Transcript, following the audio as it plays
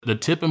The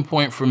tipping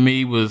point for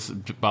me was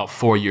about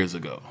 4 years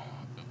ago.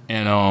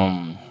 And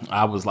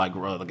I was like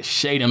a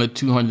shade under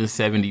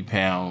 270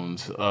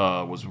 pounds,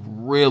 was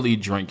really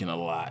drinking a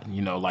lot.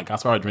 Like I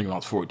started drinking when I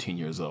was 14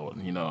 years old.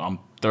 I'm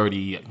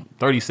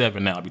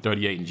 37 now, I'll be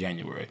 38 in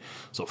January.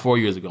 So 4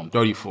 years ago, I'm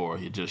 34.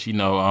 It just,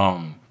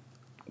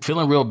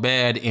 feeling real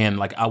bad, and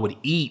like I would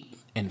eat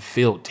and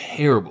feel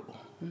terrible.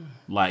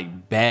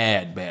 Like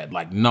bad,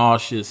 like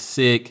nauseous,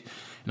 sick.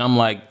 And I'm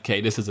like,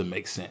 okay, this doesn't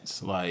make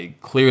sense.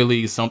 Like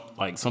clearly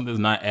something's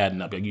not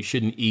adding up. Like you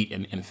shouldn't eat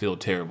and feel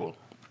terrible.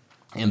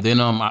 And then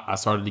I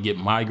started to get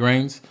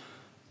migraines,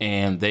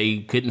 and they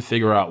couldn't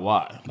figure out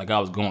why. Like I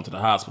was going to the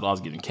hospital, I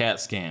was getting CAT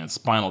scans,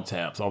 spinal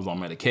taps, I was on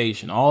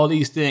medication, all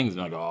these things.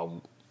 And I go,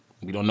 oh,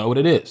 we don't know what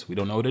it is. We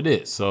don't know what it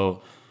is.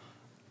 So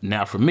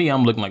now for me,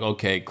 I'm looking like,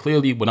 okay,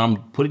 clearly what I'm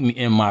putting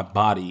in my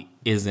body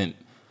isn't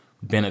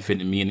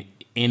benefiting me in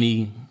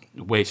any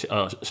way,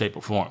 shape,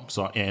 or form.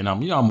 So, and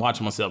I'm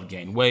watching myself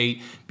gain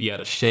weight, be out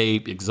of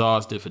shape,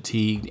 exhausted,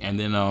 fatigued, and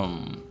then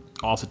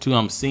also too,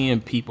 I'm seeing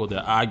people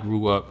that I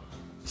grew up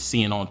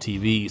seeing on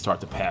TV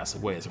start to pass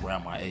away. It's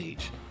around my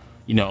age,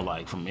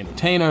 like from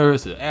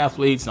entertainers to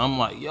athletes. And I'm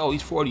like, yo,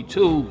 he's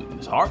 42,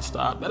 his heart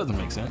stopped. That doesn't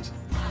make sense.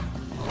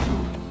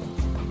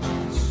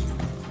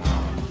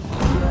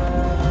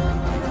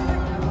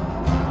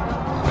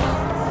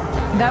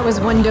 That was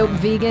One Dope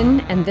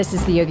Vegan, and this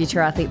is the Yogi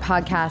Triathlete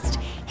Podcast.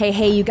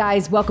 Hey, you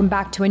guys, welcome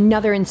back to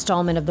another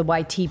installment of the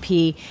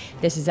YTP.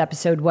 This is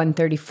episode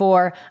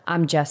 134.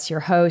 I'm Jess,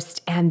 your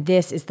host, and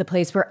this is the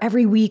place where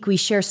every week we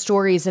share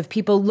stories of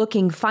people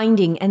looking,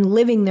 finding, and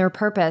living their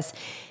purpose.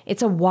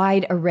 It's a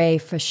wide array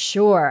for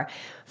sure.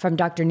 From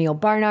Dr. Neil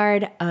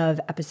Barnard of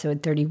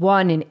episode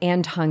 31 and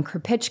Anton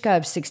Krupicka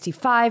of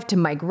 65 to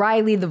Mike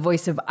Riley, the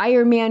voice of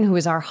Iron Man, who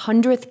is our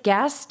 100th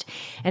guest,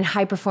 and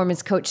high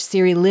performance coach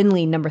Siri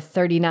Lindley, number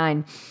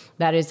 39.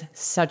 That is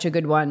such a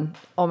good one.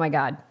 Oh my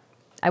God.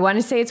 I want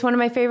to say it's one of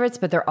my favorites,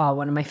 but they're all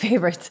one of my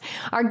favorites.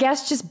 Our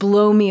guests just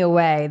blow me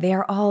away. They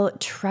are all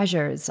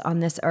treasures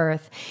on this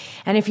earth.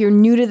 And if you're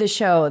new to the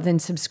show, then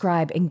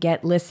subscribe and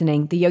get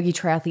listening. The Yogi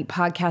Triathlete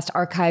Podcast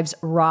archives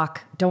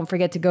rock. Don't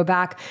forget to go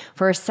back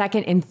for a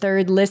second and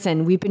third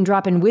listen. We've been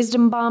dropping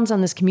wisdom bombs on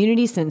this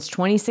community since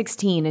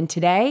 2016, and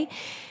today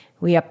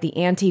we up the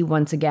ante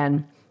once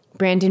again.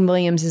 Brandon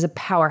Williams is a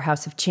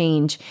powerhouse of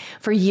change.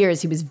 For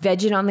years, he was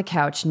vegging on the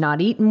couch, not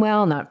eating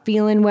well, not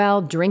feeling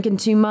well, drinking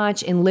too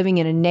much, and living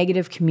in a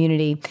negative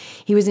community.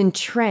 He was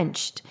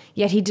entrenched,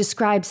 yet he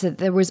describes that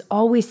there was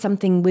always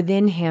something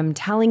within him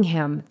telling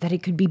him that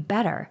it could be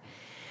better.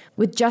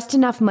 With just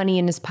enough money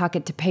in his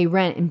pocket to pay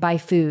rent and buy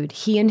food,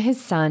 he and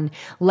his son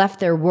left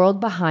their world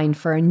behind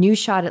for a new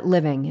shot at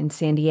living in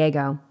San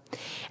Diego.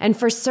 And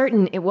for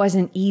certain, it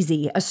wasn't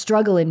easy, a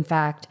struggle in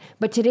fact,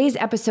 but today's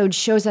episode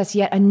shows us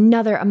yet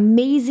another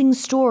amazing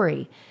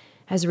story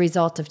as a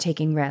result of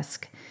taking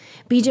risk.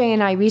 BJ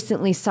and I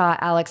recently saw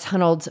Alex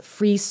Honnold's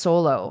Free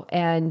Solo,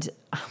 and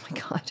oh my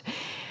God,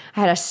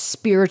 I had a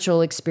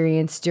spiritual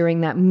experience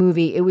during that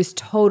movie. It was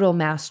total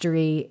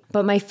mastery.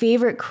 But my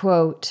favorite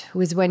quote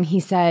was when he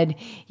said,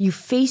 "You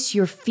face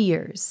your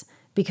fears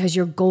because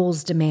your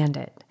goals demand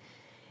it."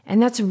 And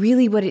that's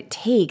really what it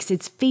takes.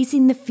 It's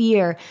facing the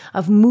fear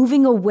of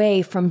moving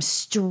away from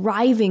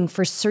striving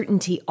for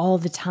certainty all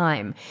the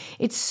time.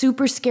 It's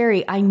super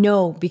scary, I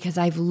know, because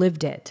I've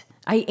lived it.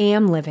 I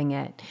am living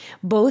it.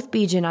 Both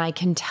BJ and I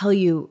can tell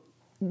you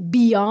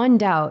beyond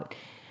doubt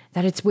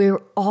that it's where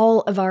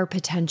all of our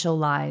potential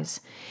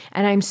lies.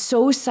 And I'm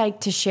so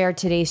psyched to share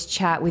today's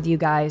chat with you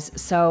guys.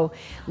 So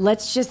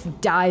let's just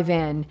dive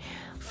in.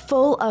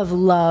 Full of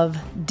love,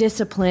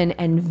 discipline,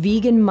 and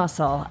vegan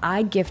muscle,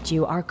 I gift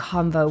you our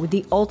convo with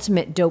the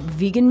ultimate dope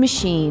vegan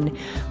machine,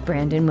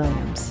 Brandon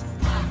Williams. And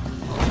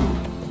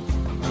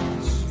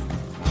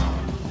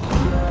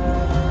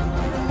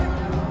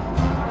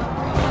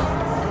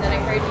then I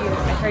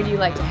heard you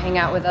like to hang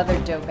out with other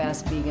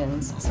dope-ass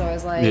vegans. So I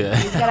was like,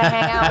 He's got to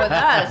hang out with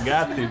us.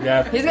 Got to.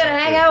 He's got to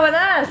hang out with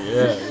us.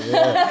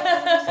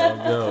 Yeah. So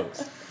it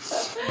goes.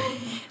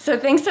 So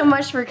thanks so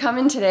much for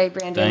coming today,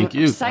 Brandon. Thank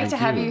you. I'm psyched to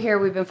have you here.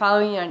 We've been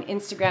following you on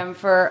Instagram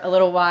for a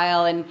little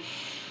while, and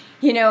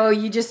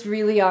you just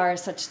really are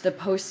such the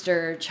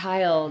poster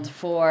child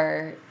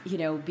for,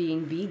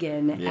 being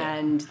vegan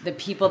and the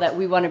people that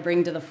we want to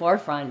bring to the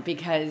forefront,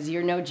 because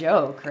you're no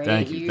joke, right?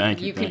 Thank you.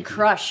 You could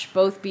crush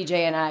both BJ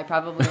and I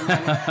probably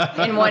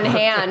in one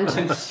hand.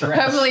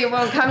 Hopefully it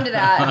won't come to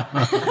that.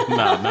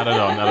 No, not at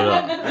all.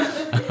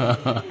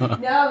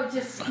 No,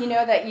 just,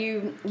 that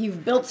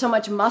you've built so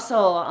much muscle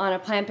on a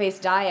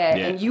plant-based diet,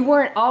 and you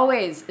weren't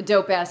always a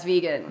dope-ass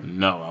vegan.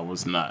 No, I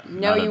was not.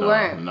 No, you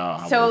weren't. No,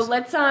 So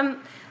let's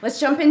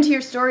jump into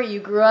your story.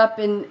 You grew up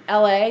in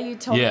LA, you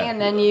told me,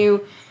 and then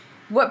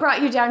what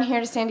brought you down here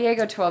to San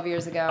Diego 12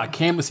 years ago? I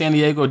came to San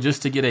Diego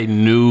just to get a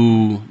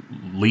new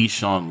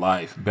leash on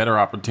life, better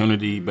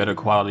opportunity, better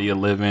quality of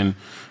living.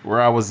 Where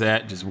I was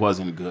at just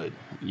wasn't good,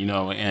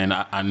 and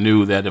I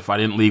knew that if I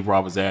didn't leave where I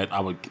was at,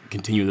 I would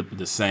continue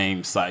the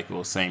same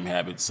cycle, same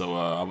habits. So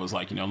I was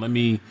like, let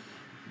me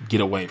get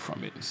away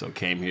from it. So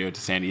came here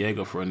to San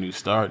Diego for a new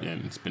start,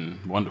 and it's been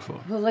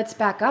wonderful. Well, let's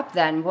back up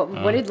then.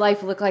 What did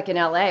life look like in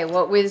LA?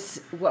 What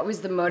was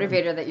the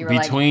motivator that you were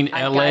between like,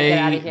 I gotta get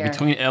out of here?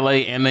 Between LA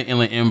and the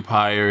Inland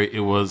Empire,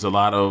 it was a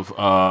lot of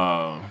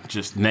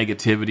just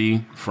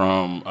negativity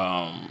from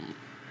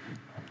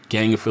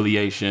gang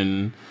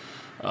affiliation,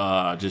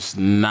 just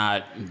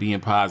not being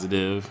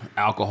positive,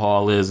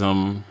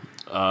 alcoholism,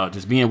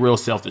 just being real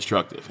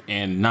self-destructive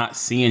and not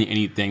seeing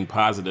anything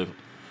positive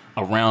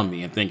around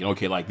me and thinking,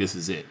 okay, like this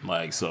is it.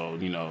 Like, so,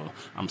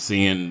 I'm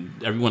seeing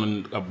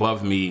everyone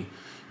above me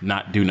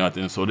not do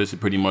nothing. So this is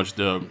pretty much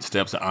the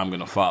steps that I'm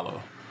going to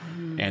follow.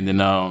 And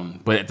then,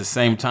 but at the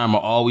same time, I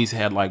always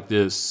had like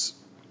this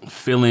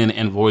feeling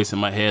and voice in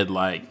my head,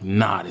 like,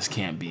 nah, this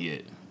can't be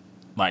it.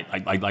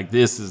 Like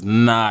this is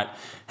not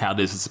how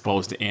this is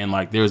supposed to end.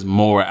 Like there's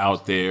more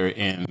out there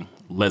and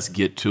let's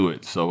get to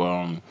it.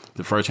 So,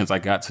 the first chance I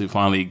got to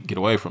finally get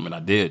away from it, I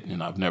did.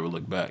 And I've never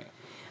looked back.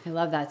 I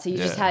love that. So you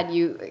just had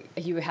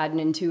you had an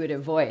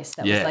intuitive voice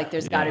that was like,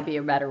 there's got to be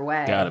a better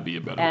way. Got to be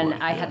a better way. And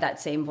I had that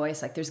same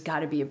voice, like, there's got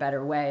to be a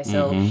better way.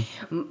 So,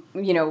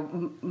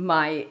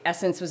 my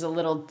essence was a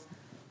little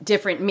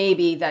different,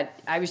 maybe,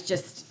 that I was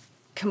just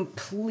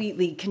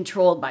completely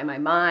controlled by my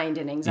mind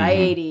and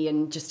anxiety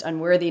and just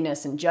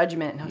unworthiness and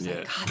judgment. And I was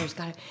like,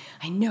 God,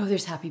 I know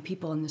there's happy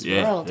people in this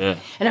world. Yeah.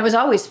 And I was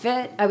always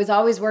fit. I was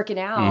always working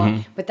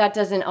out, but that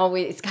doesn't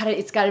always,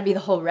 it's got to be the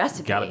whole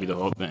recipe. Got to be the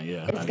whole thing.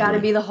 Yeah. It's got to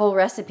be the whole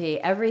recipe,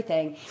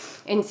 everything.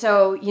 And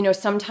so,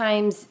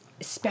 sometimes,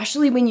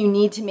 especially when you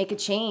need to make a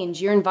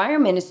change, your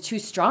environment is too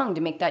strong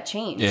to make that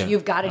change. Yeah,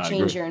 you've got to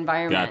change your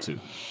environment. Got to.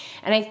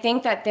 And I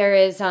think that there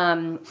is,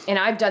 and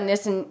I've done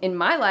this in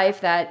my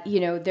life, that,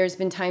 there's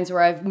been times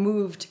where I've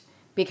moved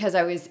because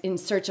I was in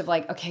search of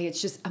like, okay,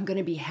 it's just, I'm going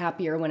to be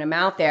happier when I'm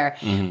out there,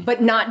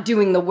 but not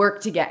doing the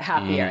work to get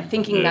happier,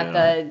 thinking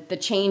that the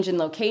change in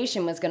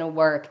location was going to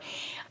work.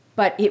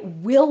 But it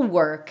will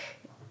work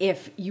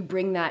if you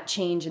bring that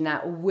change and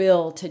that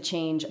will to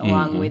change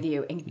along with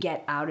you and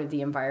get out of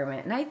the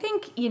environment. And I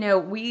think,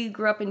 we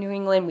grew up in New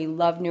England, we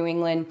love New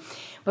England,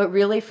 but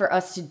really for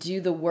us to do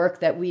the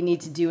work that we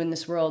need to do in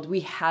this world,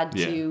 we had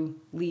to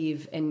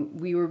leave. And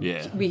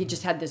we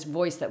just had this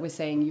voice that was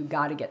saying, you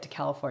got to get to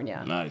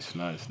California. Nice.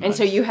 And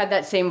so you had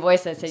that same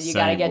voice that said, you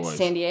got to get to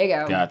San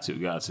Diego. Got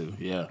to,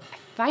 yeah.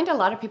 I find a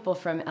lot of people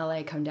from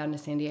LA come down to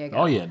San Diego.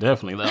 Oh yeah,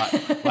 definitely.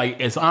 Like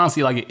it's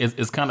honestly like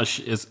it's kind of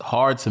it's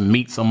hard to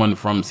meet someone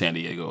from San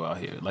Diego out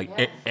here.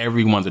 Like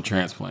everyone's a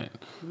transplant.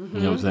 You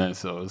know what I'm saying?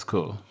 So it's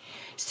cool.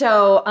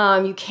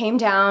 So you came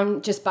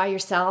down just by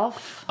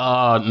yourself?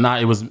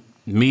 It was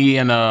me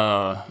and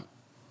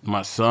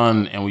my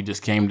son, and we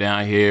just came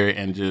down here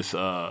and just.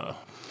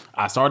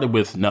 I started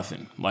with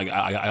nothing. Like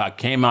I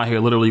came out here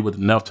literally with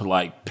enough to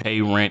like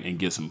pay rent and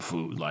get some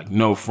food. Like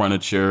no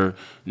furniture,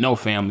 no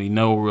family,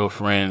 no real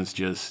friends.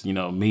 Just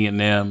me and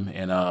them,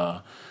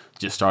 and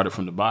just started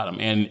from the bottom.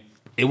 And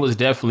it was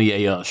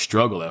definitely a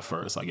struggle at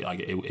first. Like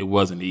it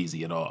wasn't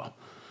easy at all.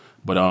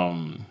 But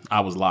I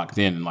was locked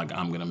in, and like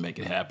I'm gonna make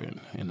it happen,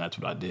 and that's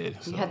what I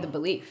did. So, you had the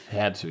belief.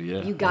 Had to,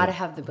 yeah. You gotta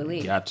have the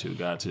belief. Got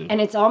to. And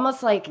it's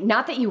almost like,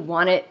 not that you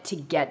want it to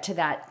get to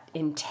that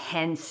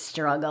intense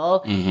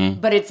struggle,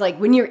 but it's like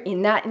when you're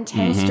in that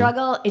intense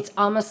struggle, it's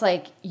almost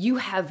like you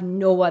have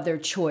no other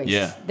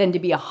choice than to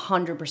be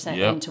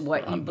 100% into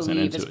what you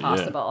believe is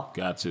possible.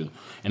 Yeah. Got to.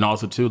 And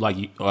also too, like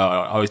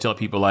I always tell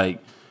people, like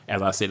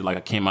as I said, like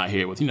I came out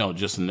here with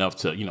just enough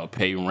to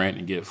pay rent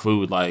and get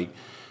food. Like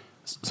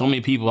so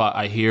many people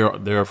I hear,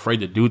 they're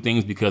afraid to do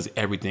things because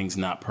everything's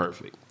not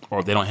perfect,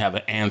 or they don't have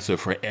an answer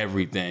for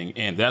everything.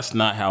 And that's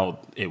not how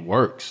it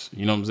works.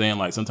 You know what I'm saying?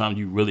 Like sometimes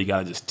you really got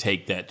to just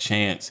take that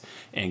chance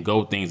and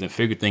go things and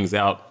figure things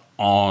out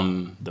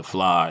on the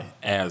fly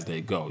as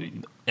they go.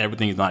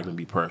 Everything's not going to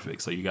be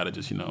perfect. So you got to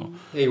just, you won't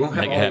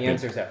have all the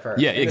answers at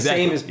first. Yeah, and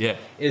exactly. The same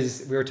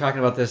is we were talking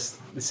about this,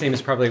 the same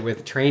is probably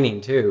with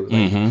training too.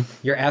 Like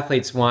your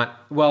athletes want,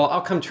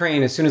 I'll come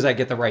train as soon as I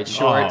get the right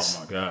shorts.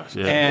 Oh my gosh,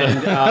 yeah.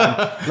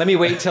 And let me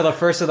wait till the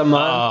first of the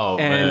month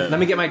let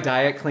me get my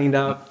diet cleaned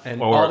up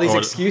and all these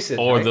excuses.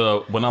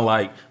 When I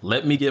like,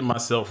 let me get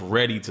myself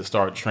ready to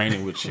start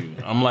training with you.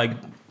 I'm like,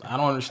 I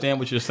don't understand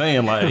what you're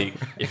saying. Like,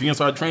 if you can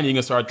start training, you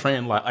can start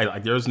training.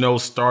 Like there's no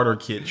starter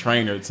kit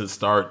trainer to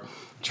start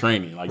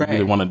training. Like, you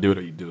either want to do it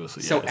or you do it.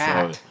 So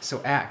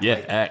act. Yeah,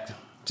 act.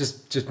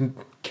 Just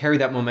carry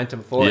that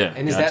momentum forward. Yeah,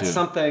 and is that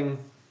something?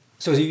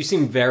 So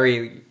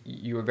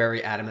you were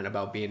very adamant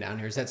about being down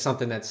here. Is that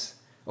something that's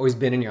always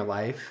been in your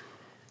life?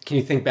 Can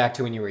you think back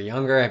to when you were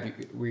younger?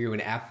 Were you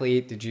an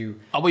athlete? Did you?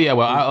 Oh, yeah.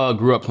 Well, I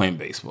grew up playing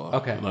baseball.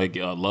 Okay. Like,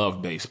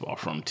 loved baseball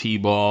from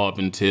T-ball up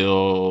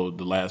until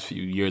the last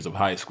few years of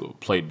high school.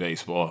 Played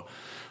baseball.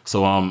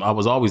 So I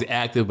was always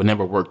active, but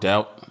never worked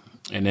out.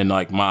 And then,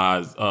 like,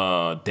 my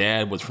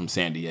dad was from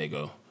San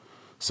Diego.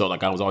 So,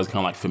 like, I was always kind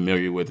of, like,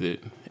 familiar with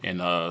it. And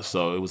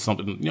so it was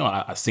something,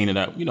 I seen it,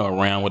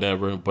 around,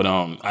 whatever. But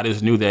I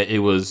just knew that it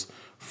was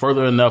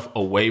further enough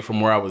away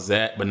from where I was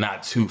at, but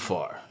not too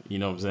far. You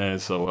know what I'm saying?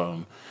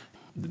 So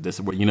this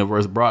is where the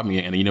universe brought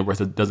me, and the universe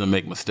doesn't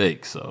make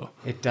mistakes. So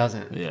it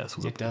doesn't. Yes,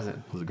 it doesn't.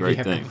 It was a great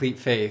thing. You have complete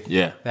faith.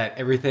 Yeah. That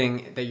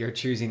everything that you're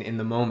choosing in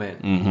the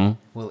moment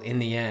will, in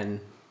the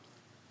end,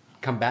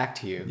 come back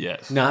to you.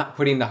 Yes. Not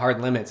putting the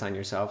hard limits on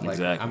yourself. Like,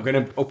 exactly. I'm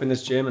going to open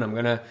this gym and I'm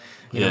going to,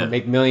 you know,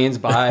 make millions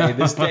by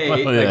this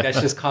date. Like, that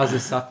just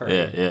causes suffering.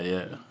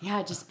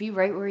 Yeah, just be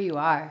right where you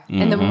are.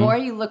 And the more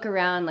you look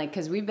around, like,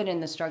 because we've been in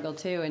the struggle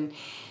too,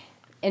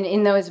 and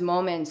in those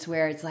moments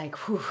where it's like,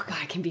 whew,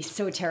 God, it can be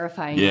so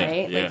terrifying,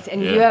 right? Like,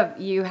 and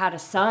you had a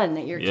son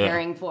that you're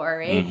caring for,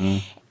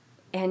 right?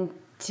 And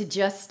to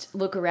just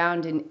look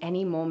around in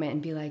any moment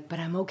and be like, but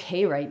I'm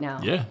okay right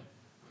now. Yeah.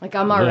 Like,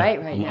 I'm all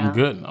right now.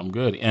 I'm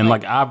good. And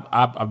like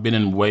I've been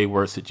in way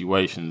worse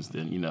situations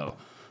than, you know,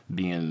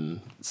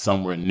 being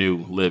somewhere new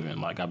living.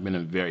 Like, I've been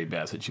in very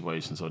bad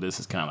situations, so this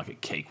is kind of like a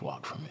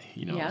cakewalk for me.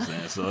 You know what I'm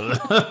saying? So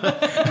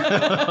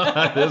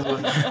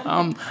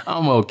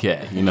I'm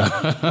okay. You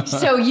know.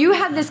 So you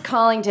had this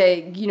calling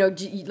to, you know,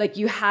 like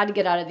you had to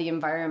get out of the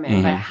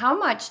environment. But how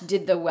much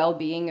did the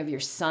well-being of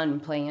your son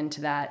play into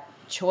that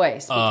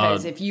choice?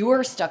 Because if you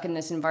were stuck in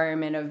this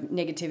environment of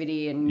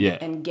negativity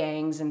and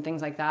gangs and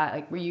things like that,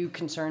 like, were you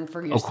concerned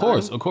for your son?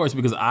 Of course,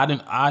 because I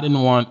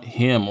didn't want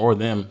him or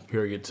them,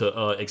 period,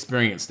 to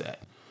experience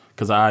that,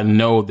 because I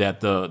know that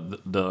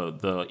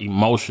the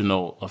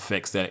emotional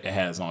effects that it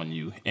has on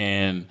you,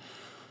 and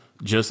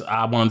just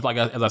I wanted, like,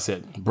 as I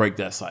said, break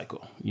that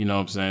cycle. You know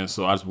what I'm saying?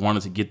 So I just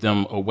wanted to get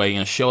them away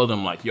and show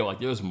them, like, yo,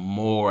 like, there's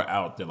more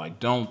out there. Like,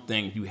 don't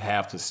think you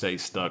have to stay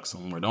stuck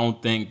somewhere.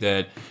 Don't think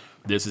that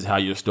this is how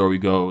your story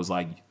goes.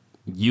 Like,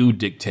 you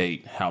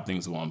dictate how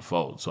things will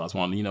unfold. So I just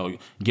wanted to, you know,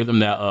 give them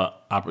that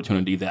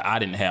opportunity that I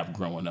didn't have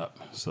growing up.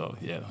 So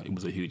yeah, it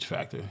was a huge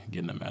factor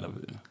getting them out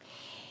of it.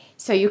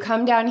 So you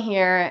come down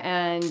here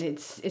and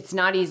it's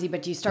not easy,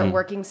 but do you start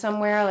working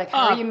somewhere? Like,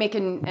 how are you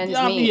making ends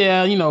meet?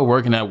 Yeah, you know,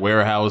 working at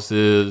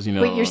warehouses, you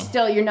know. But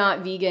you're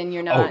not vegan,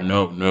 you're not.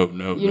 Oh,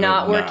 no. You're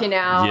not working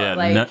out. Yeah,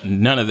 like,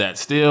 none of that.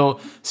 Still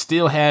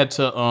had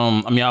to,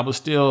 I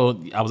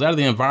was out of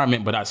the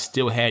environment, but I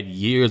still had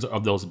years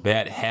of those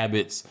bad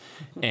habits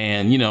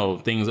and, you know,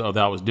 things that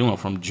I was doing,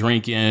 from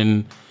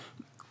drinking,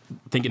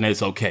 thinking that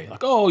it's okay.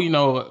 Like, oh, you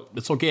know,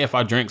 it's okay if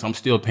I drink, so I'm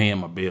still paying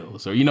my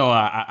bills. Or, you know,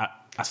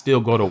 I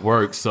still go to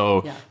work,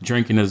 so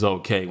drinking is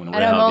okay. And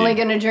I'm only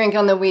going to drink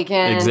on the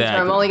weekends. Exactly.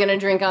 Or I'm only going to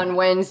drink on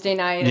Wednesday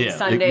night and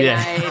Sunday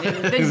night.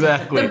 And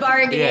the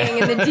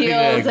bargaining and the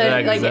deals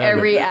that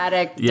every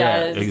addict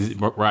does.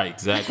 Right,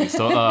 exactly.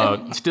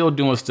 So still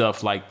doing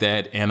stuff like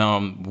that.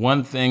 And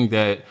one thing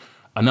that,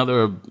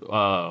 another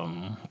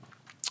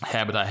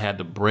habit I had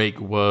to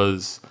break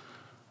was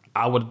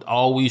I would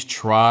always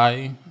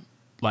try,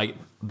 like,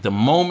 the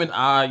moment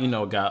I, you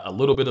know, got a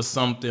little bit of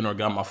something or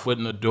got my foot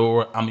in the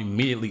door, I'm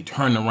immediately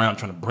turning around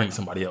trying to bring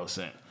somebody else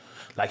in.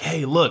 Like,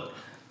 hey, look,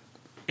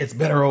 it's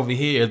better over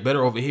here, but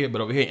over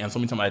here. And so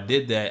many times I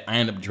did that, I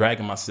ended up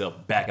dragging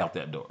myself back out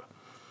that door,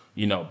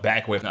 you know,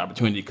 back away from the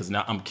opportunity, because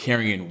now I'm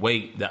carrying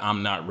weight that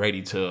I'm not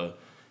ready to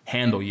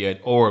handle yet,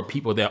 or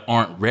people that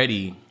aren't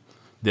ready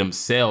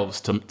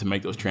themselves to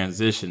make those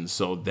transitions.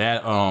 So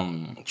that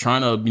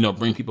trying to, you know,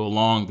 bring people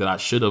along that I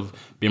should have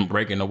been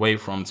breaking away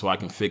from so I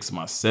can fix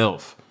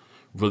myself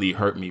really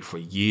hurt me for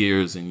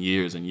years and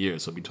years and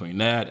years. So between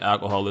that,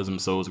 alcoholism,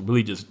 so it was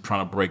really just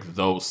trying to break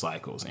those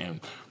cycles. And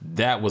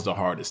that was the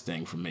hardest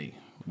thing for me,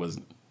 was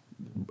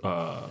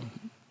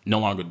no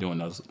longer doing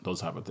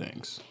those type of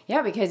things.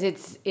 Yeah, because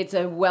it's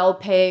a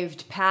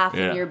well-paved path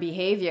in your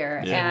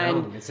behavior. Yeah.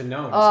 And it's a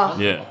known.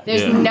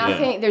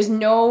 There's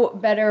no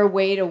better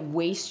way to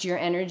waste your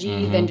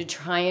energy than to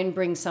try and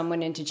bring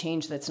someone in to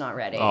change that's not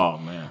ready. Oh,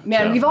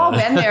 man. We've all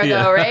been there,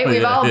 though, right?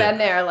 We've all been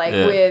there, like,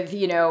 with,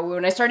 you know,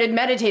 when I started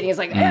meditating, it's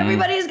like,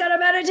 everybody's got to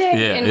meditate.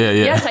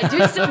 Yes, I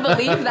do still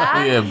believe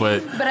that.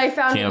 But I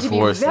found it to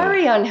be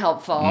very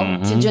unhelpful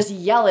to just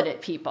yell it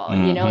at people.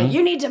 You know, like,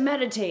 you need to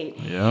meditate.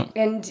 Yeah.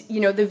 And, you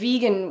know, the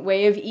vegan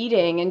way of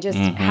eating, and just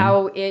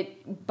how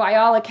it, by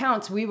all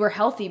accounts, we were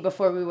healthy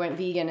before we went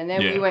vegan, and then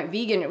we went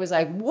vegan, it was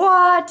like,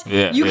 what?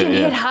 You can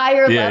hit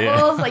higher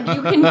levels? Like,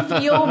 you can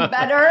feel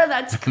better?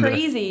 That's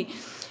crazy.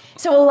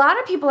 So a lot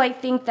of people, I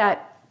think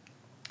that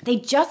they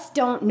just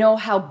don't know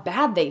how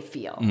bad they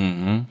feel.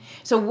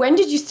 So when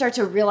did you start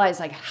to realize,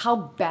 like, how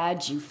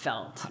bad you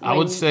felt? I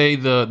would say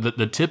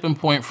the tipping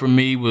point for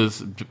me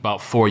was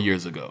about 4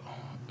 years ago.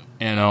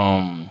 And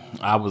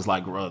I was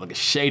like a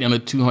shade under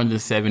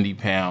 270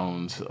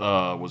 pounds,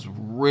 was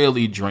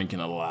really drinking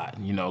a lot.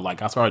 You know,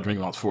 like, I started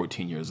drinking when I was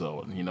 14 years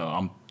old. You know,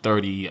 I'm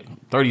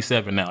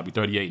 37 now. I'll be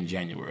 38 in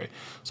January.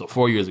 So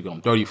 4 years ago,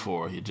 I'm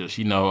 34. It just,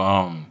 you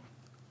know,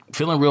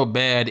 feeling real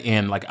bad.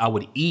 And, like, I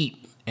would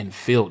eat and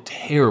feel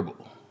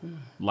terrible,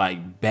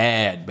 like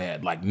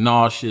bad, like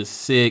nauseous,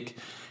 sick.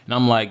 And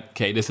I'm like,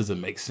 okay, this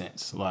doesn't make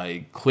sense.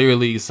 Like,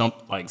 clearly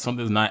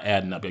something's not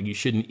adding up. Like, you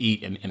shouldn't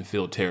eat and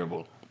feel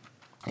terrible.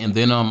 And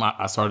then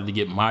I started to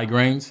get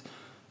migraines,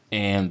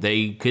 and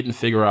they couldn't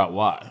figure out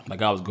why.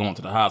 Like, I was going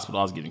to the hospital,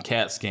 I was getting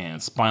CAT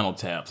scans, spinal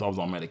taps, I was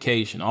on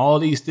medication, all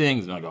these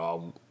things. And I go,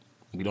 oh,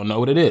 we don't know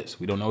what it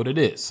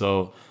is.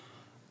 So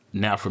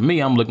Now, for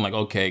me, I'm looking like,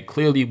 okay,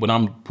 clearly what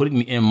I'm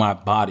putting in my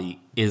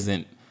body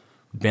isn't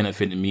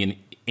benefiting me in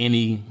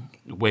any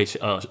way,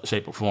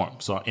 shape, or form.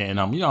 So, and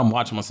I'm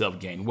watching myself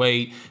gain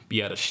weight,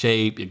 be out of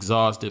shape,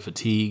 exhausted,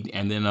 fatigued,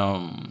 and then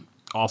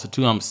also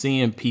too, I'm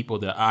seeing people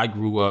that I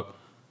grew up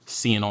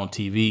seeing on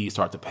TV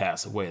start to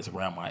pass away as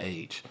around my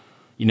age.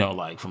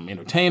 Like from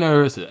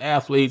entertainers to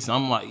athletes. And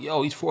I'm like,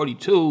 yo, he's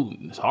 42.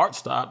 His heart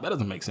stopped. That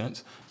doesn't make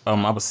sense.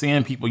 I was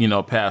seeing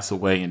people, pass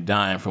away and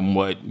dying from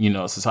what,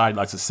 society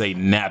likes to say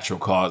natural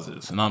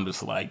causes. And I'm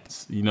just like,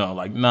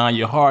 nah,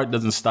 your heart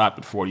doesn't stop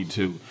at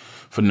 42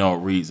 for no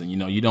reason.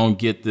 You don't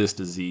get this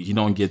disease. You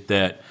don't get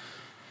that.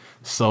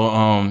 So,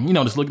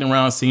 just looking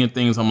around, seeing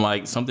things, I'm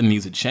like, something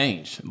needs to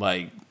change.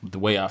 Like the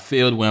way I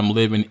feel, the way I'm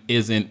living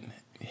isn't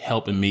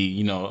helping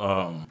me,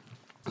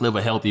 live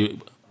a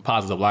healthy,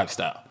 positive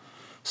lifestyle.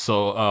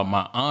 So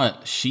my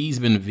aunt, she's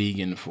been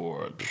vegan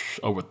for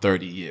over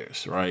 30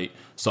 years, right?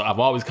 So I've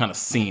always kind of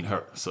seen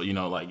her. So,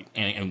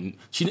 and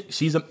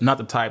she's not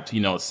the type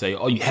to, say,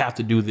 oh, you have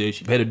to do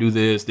this, you better do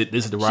this, this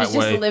is the right way.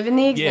 She's just living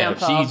the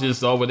example. Yeah, she's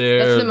just over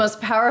there. That's the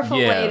most powerful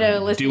way to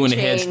elicit doing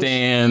change. the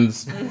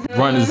headstands,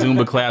 running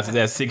Zumba classes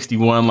at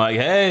 61, like,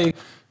 hey,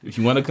 if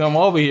you want to come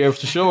over here,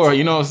 for sure,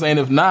 you know what I'm saying?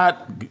 If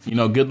not,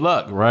 good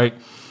luck, right?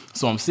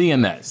 So I'm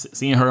seeing that,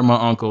 seeing her and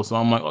my uncle. So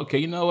I'm like, okay,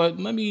 you know what,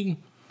 let me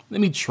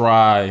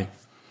try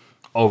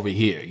over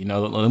here.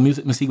 Let me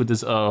see what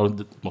this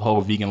the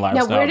whole vegan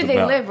lifestyle is about. Now, where do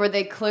they live? Were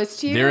they close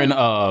to you? They're in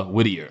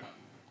Whittier.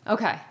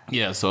 Okay.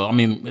 Yeah, so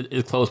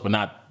it's close, but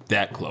not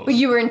that close. But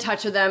you were in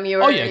touch with them. You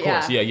were. Oh yeah, of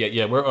course.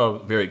 Yeah. We're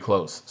very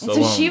close.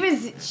 So she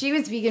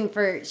was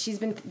vegan she's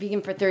been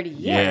vegan for 30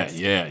 years.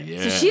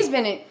 Yeah. So she's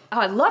been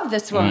I love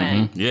this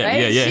woman. Mm-hmm. Yeah,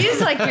 right? yeah.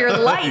 She's like your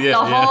light the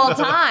whole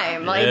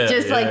time. Like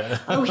like,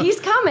 oh, he's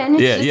coming.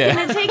 It's just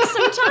gonna take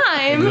some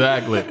time.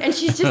 Exactly. And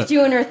she's just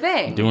doing her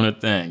thing. Doing her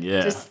thing,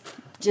 yeah.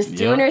 Just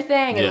doing her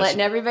thing and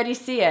letting everybody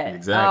see it.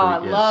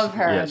 Exactly. Oh, I love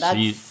her.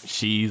 Yeah,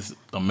 she's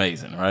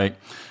amazing, right?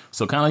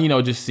 So kind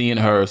of, just seeing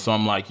her. So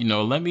I'm like,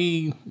 let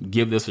me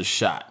give this a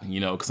shot,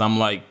 because I'm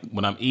like,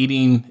 what I'm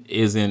eating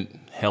isn't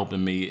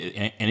helping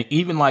me. And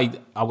even like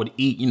I would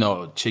eat,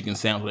 a chicken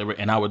sandwich, whatever,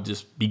 and I would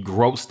just be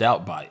grossed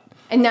out by it.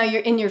 And now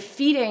you're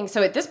feeding.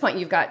 So at this point,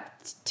 you've got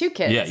 2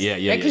 kids.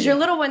 Yeah. Because your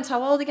little one's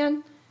how old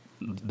again?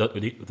 The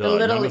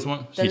youngest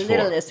one? She's 4.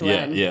 Littlest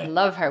one. Yeah.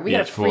 Love her. We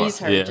gotta freeze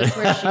her just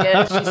where she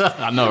is.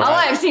 I know,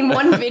 right? I've seen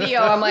one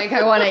video. I'm like,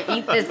 I want to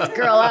eat this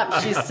girl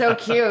up. She's so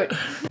cute.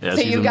 Yeah,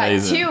 so you've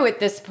amazing. got 2 at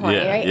this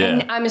point, right? Yeah.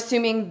 And I'm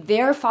assuming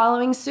they're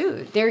following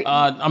suit.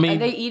 Are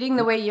they eating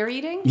the way you're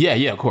eating? Yeah,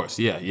 of course.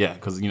 Yeah.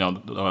 Because,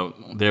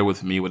 they're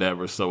with me,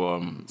 whatever.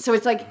 So, So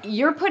it's like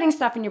you're putting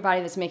stuff in your body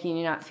that's making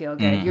you not feel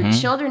good. Mm-hmm. Your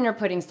children are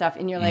putting stuff,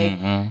 and you're like,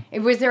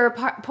 was there a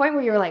point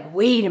where you were like,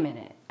 wait a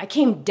minute, I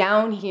came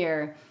down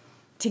here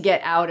to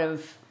get out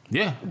of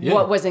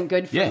what wasn't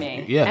good for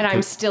me. Yeah. And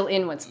I'm still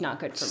in what's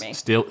not good for me.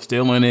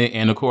 Still in it.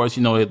 And of course,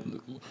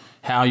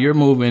 how you're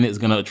moving is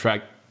going to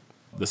attract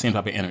the same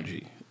type of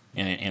energy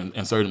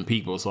and certain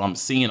people. So I'm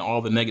seeing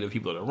all the negative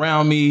people that are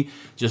around me,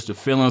 just the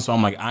feeling. So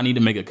I'm like, I need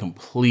to make a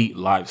complete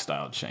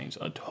lifestyle change,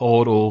 a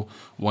total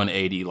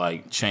 180,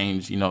 like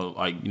change,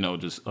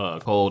 just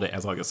cold,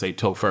 as like I say,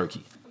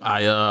 tofurkey.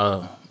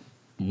 I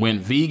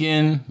went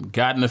vegan,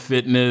 got into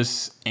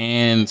fitness,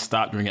 and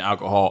stopped drinking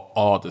alcohol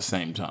all at the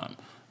same time.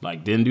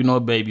 Like, didn't do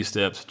no baby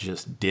steps,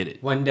 just did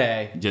it. One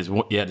day. Just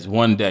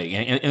one day.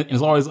 And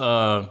it's always,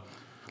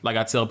 like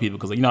I tell people,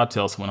 because, I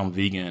tell someone I'm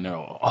vegan, and they're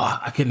like, oh,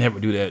 I could never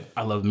do that.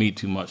 I love meat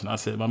too much. And I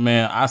said, my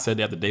man, I said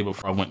that the day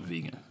before I went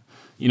vegan.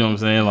 You know what I'm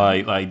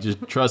saying? Like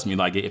just trust me.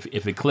 Like,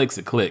 if it clicks,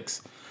 it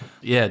clicks.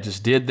 Yeah,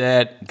 just did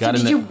that.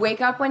 Did you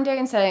wake up one day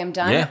and say, I'm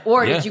done?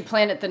 Or did you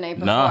plan it the night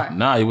before?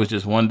 No, it was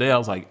just one day. I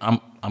was like,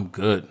 I'm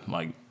good.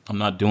 Like, I'm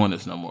not doing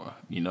this no more.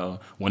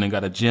 Went and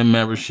got a gym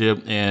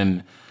membership,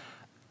 and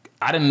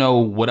I didn't know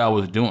what I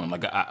was doing.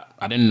 Like, I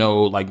didn't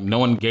know, like, no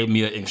one gave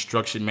me an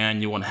instruction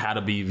manual on how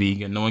to be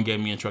vegan. No one gave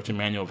me an instruction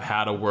manual of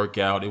how to work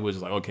out. It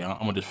was like, okay, I'm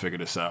going to just figure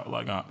this out.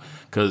 Like,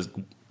 because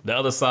the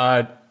other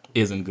side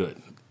isn't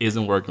good,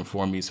 isn't working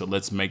for me. So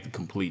let's make the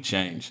complete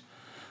change.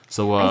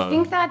 So I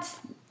think that's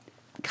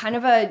kind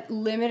of a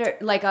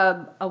limit, like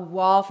a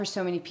wall for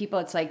so many people.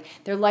 It's like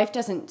their life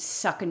doesn't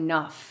suck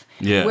enough.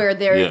 Where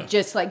they're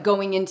just like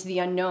going into the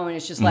unknown.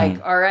 It's just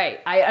like, all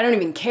right, I don't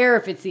even care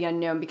if it's the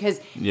unknown,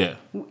 because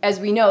as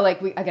we know,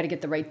 like I got to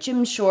get the right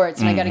gym shorts,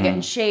 and I got to get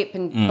in shape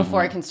and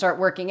before I can start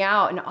working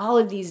out, and all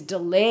of these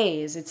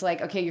delays. It's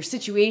like, okay, your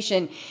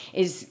situation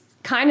is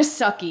kind of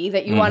sucky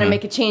that you want to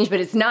make a change, but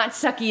it's not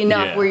sucky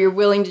enough where you're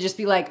willing to just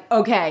be like,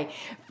 okay,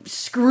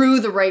 screw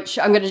the right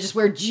I'm going to just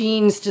wear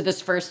jeans to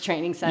this first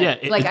training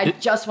session. I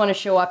just want to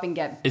show up and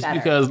get better.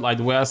 It's because, like,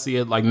 the way I see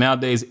it, like,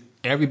 nowadays,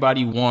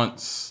 everybody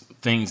wants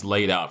things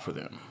laid out for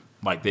them.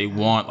 Like, they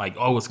want, like,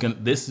 oh,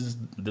 this is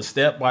the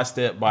step by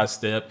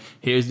step.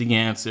 Here's the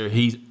answer.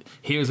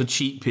 Here's a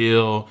cheat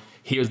pill.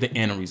 Here's the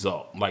end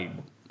result. Like,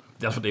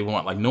 that's what they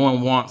want. Like, no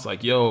one wants,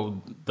 like,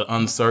 the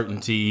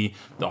uncertainty,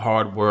 the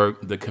hard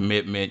work, the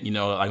commitment.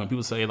 Like, when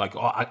people say, like,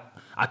 oh,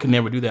 I could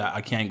never do that. I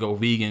can't go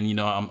vegan.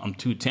 I'm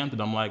too tempted.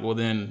 I'm like, well,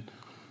 then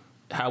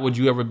how would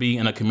you ever be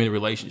in a committed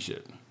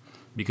relationship?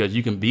 Because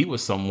you can be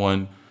with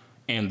someone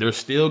and there's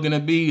still going to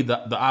be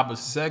the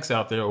opposite sex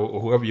out there, or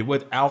whoever you're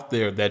with out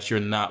there that you're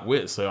not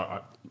with. So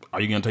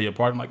are you going to tell your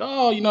partner, like,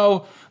 oh, you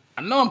know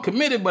I'm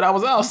committed, but I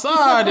was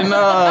outside and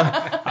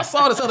I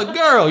saw this other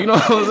girl, you know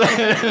what I'm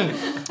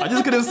saying? I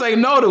just couldn't say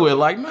no to it.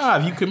 Like, nah,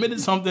 if you committed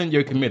to something,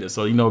 you're committed.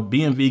 So,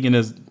 being vegan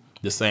is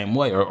the same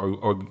way,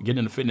 or getting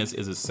into fitness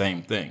is the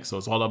same thing. So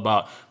it's all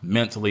about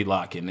mentally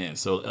locking in.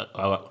 So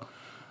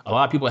a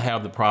lot of people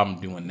have the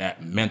problem doing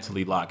that,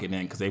 mentally locking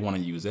in, because they want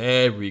to use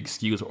every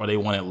excuse, or they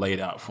want it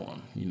laid out for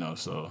them,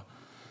 so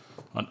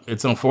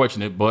it's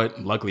unfortunate,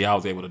 but luckily I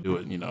was able to do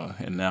it,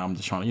 and now I'm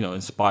just trying to,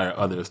 inspire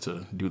others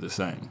to do the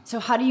same.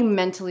 So how do you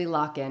mentally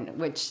lock in?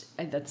 Which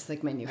that's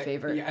like my new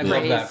favorite I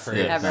love that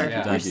phrase ever.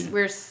 Yeah.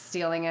 We're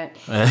stealing it.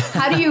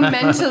 How do you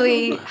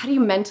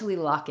mentally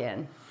lock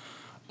in?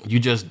 You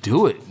just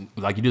do it.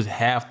 Like, you just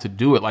have to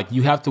do it. Like,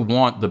 you have to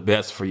want the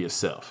best for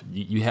yourself.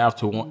 You have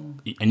to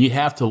want, and you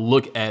have to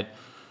look at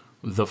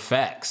the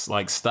facts.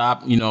 Like,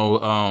 stop,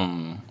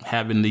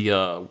 having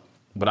the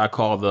what I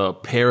call the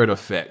parrot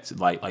effect.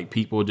 Like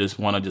people just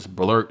want to just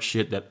blurt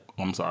shit that.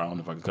 I'm sorry, I don't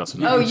know if I can cuss.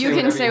 Oh, you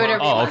can say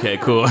whatever you want. Oh, okay,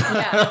 cool.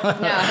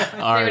 Yeah,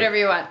 say whatever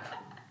you want.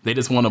 They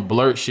just want to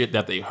blurt shit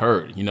that they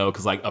heard,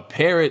 because like a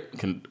parrot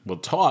will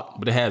talk,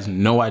 but it has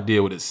no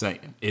idea what it's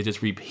saying. It's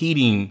just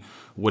repeating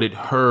what it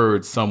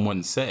heard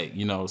someone say,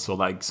 So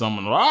like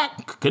someone,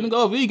 couldn't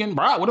go vegan,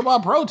 bro. What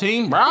about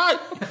protein, bro?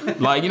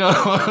 Like, what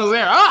I'm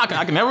saying?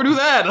 I can never do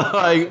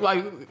that.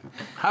 Like,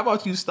 how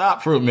about you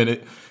stop for a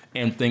minute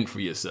and think for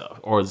yourself,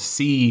 or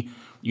see,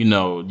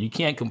 you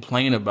can't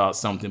complain about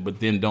something, but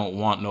then don't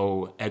want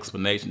no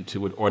explanation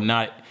to it, or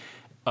not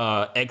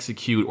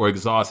execute or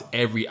exhaust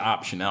every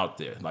option out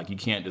there. Like, you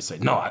can't just say,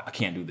 no, I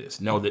can't do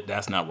this. No,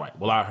 that's not right.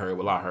 Well, I heard.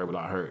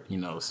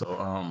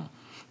 So,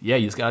 yeah,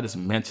 you just got to just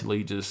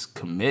mentally just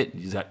commit.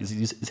 You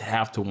just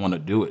have to want to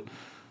do it.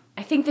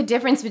 I think the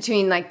difference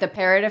between like the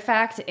parrot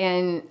effect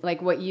and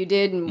like what you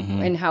did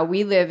and how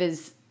we live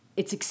is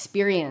it's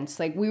experience.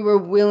 Like, we were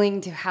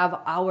willing to have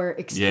our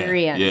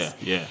experience.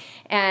 Yeah.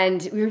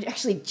 And we were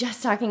actually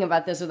just talking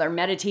about this with our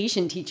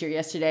meditation teacher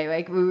yesterday.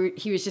 Like,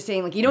 he was just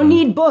saying, like, you don't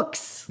need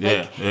books.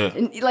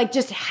 Like,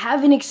 just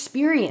have an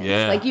experience.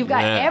 Yeah, like, you've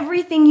got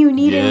everything you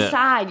need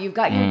inside. You've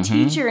got your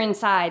teacher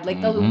inside.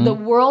 Like, the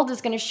world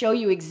is going to show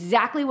you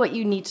exactly what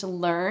you need to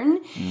learn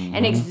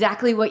and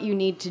exactly what you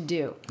need to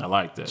do. I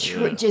like that.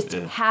 Just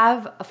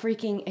have a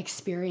freaking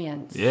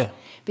experience. Yeah.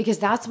 Because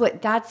that's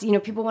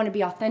people want to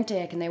be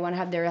authentic and they want to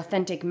have their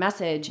authentic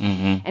message.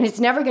 And it's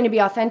never going to be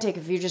authentic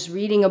if you're just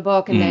reading a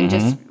book and then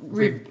just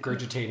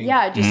regurgitating.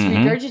 Yeah, just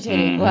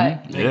regurgitating.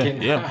 What?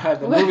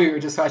 The movie we were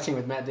just watching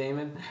with Matt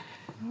Damon.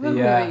 What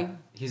movie?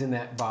 He's in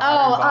that bar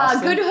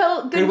in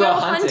Boston. Good Will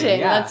Hunting.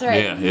 Yeah. That's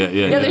right.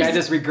 Yeah. The guy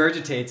just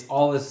regurgitates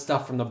all this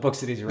stuff from the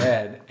books that he's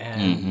read,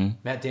 and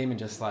Matt Damon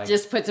just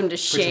puts him to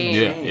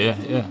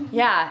shame.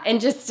 Yeah, and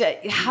just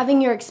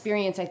having your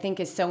experience, I think,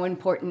 is so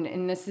important.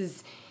 And this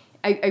is,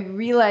 I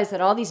realize that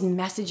all these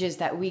messages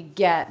that we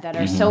get that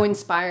are so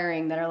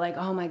inspiring, that are like,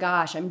 oh my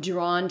gosh, I'm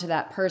drawn to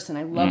that person.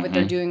 I love what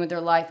they're doing with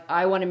their life.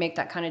 I want to make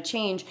that kind of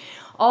change.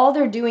 All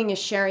they're doing is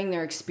sharing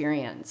their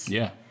experience.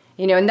 Yeah.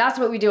 And that's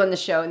what we do on the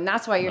show. And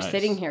that's why you're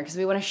sitting here, because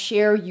we want to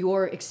share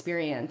your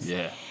experience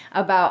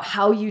about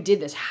how you did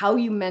this, how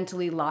you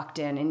mentally locked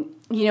in.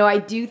 And, I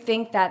do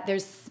think that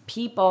there's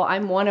people,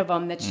 I'm one of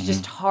them, that's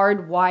just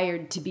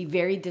hardwired to be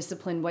very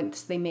disciplined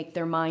once they make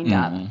their mind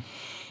up.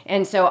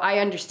 And so I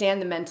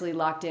understand the mentally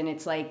locked in.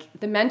 It's like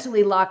the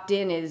mentally locked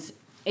in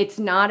it's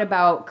not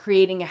about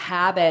creating a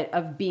habit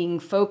of being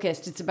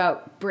focused. It's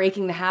about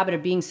breaking the habit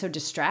of being so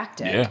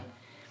distracted. Yeah.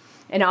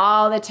 And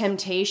all the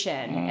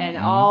temptation and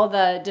all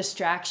the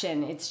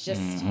distraction. It's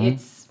just,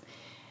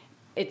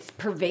 it's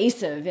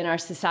pervasive in our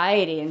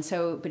society. And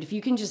so, but if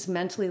you can just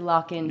mentally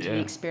lock into the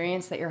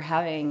experience that you're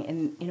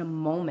having in a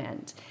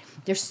moment,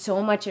 there's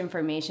so much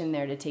information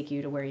there to take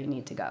you to where you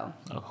need to go.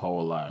 A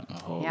whole lot.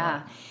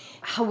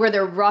 How were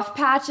there rough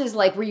patches?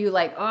 Like, were you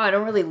like, oh, I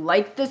don't really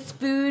like this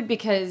food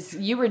because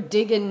you were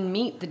digging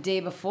meat the day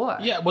before?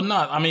 Yeah, well,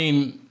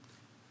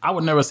 I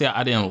would never say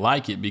I didn't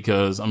like it,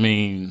 because,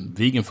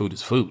 vegan food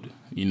is food.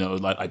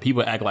 Like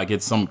people act like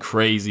it's some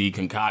crazy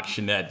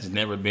concoction that's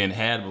never been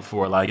had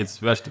before. Like, it's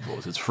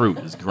vegetables, it's fruit,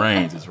 it's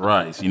grains, it's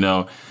rice,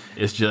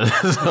 It's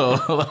just,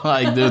 so,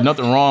 like, there's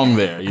nothing wrong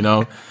there,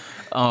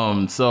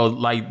 So,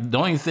 like, the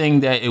only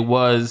thing that it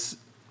was,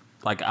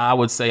 like, I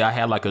would say I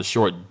had like a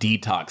short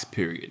detox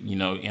period,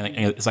 and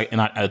it's like,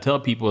 and I tell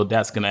people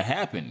that's going to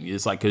happen.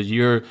 It's like, because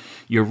you're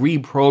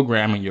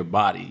reprogramming your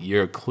body,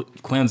 you're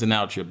cleansing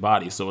out your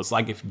body. So it's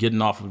like if you're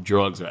getting off of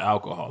drugs or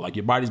alcohol, like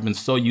your body's been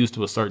so used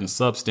to a certain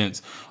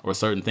substance or a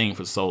certain thing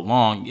for so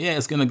long. Yeah,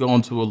 it's going to go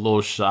into a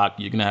little shock.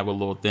 You're going to have a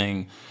little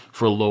thing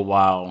for a little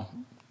while.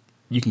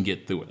 You can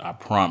get through it. I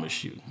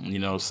promise you,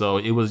 so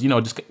it was,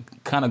 just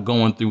kind of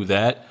going through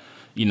that.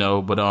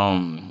 But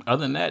other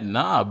than that,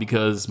 nah,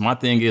 because my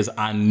thing is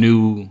I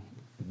knew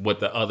what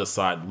the other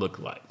side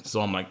looked like.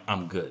 So I'm like,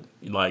 I'm good.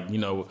 Like,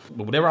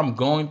 whatever I'm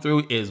going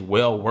through is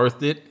well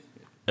worth it,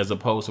 as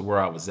opposed to where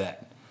I was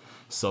at.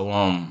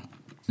 So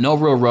no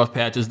real rough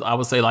patches. I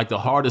would say like the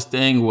hardest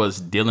thing was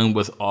dealing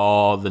with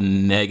all the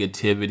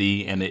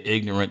negativity and the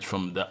ignorance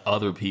from the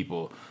other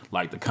people,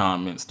 like the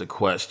comments, the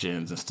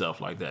questions and stuff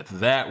like that.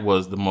 That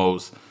was the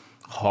most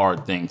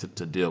hard thing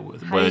to deal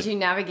with. How did you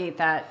navigate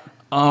that?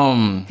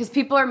 Because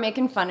people are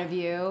making fun of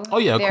you. Oh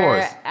yeah, of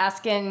course. They're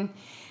asking.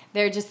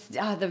 They're just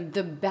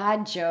the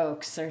bad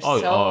jokes are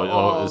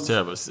old. It's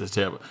terrible. It's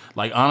terrible.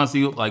 Like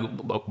honestly, like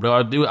what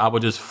I do, I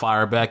would just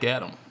fire back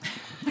at them.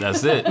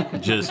 That's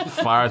it. Just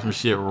fire some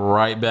shit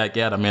right back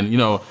at them. And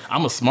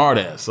I'm a smart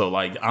ass, so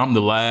like I'm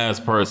the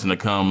last person to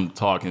come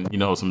talking,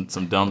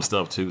 some dumb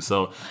stuff too.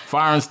 So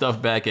firing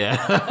stuff back at,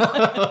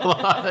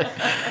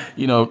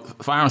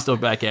 firing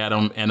stuff back at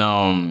them,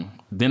 and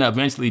then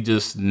eventually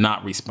just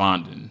not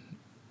responding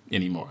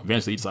anymore.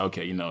 Eventually, it's like,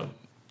 okay,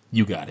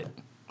 you got it.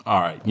 All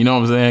right, you know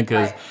what I'm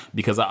saying?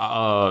 Because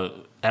I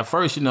at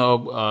first,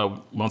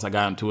 once I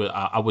got into it,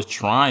 I was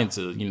trying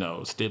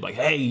to, still like,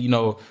 hey,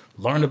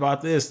 learn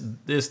about this,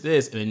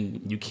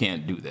 and you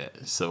can't do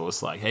that. So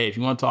it's like, hey, if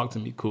you want to talk to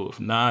me, cool. If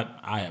not,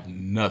 I have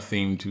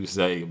nothing to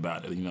say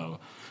about it.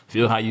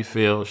 Feel how you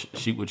feel,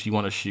 shoot what you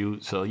want to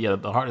shoot. So yeah,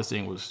 the hardest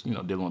thing was,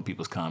 dealing with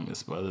people's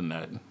comments. But other than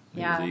that,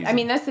 yeah, I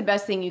mean, that's the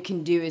best thing you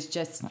can do is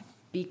just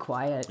be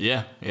quiet.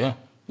 Yeah.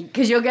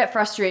 Because you'll get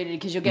frustrated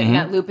because you'll get in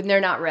that loop and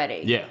they're not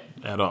ready. Yeah.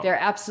 At all. They're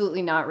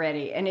absolutely not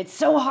ready. And it's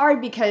so hard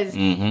because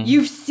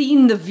you've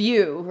seen the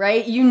view,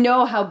 right? You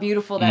know how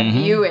beautiful that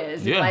view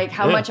is. Yeah, like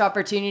how much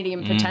opportunity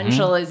and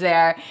potential is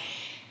there.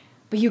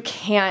 But you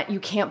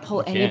can't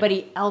pull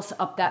anybody else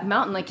up that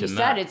mountain. Like you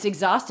said, it's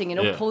exhausting.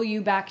 It'll pull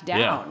you back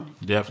down.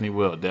 Yeah,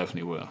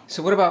 definitely will.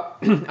 So what about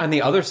on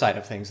the other side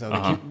of things,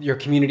 though? Your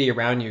community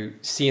around you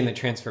seeing the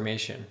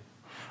transformation?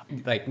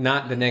 Like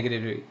not the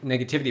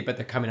negativity, but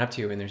they're coming up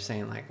to you and they're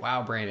saying like,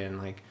 wow, Brandon,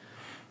 like,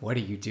 what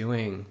are you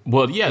doing?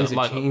 Well, yeah,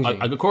 like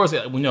of course,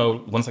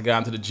 once I got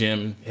into the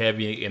gym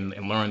heavy and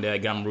learned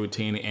that, got my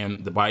routine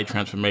and the body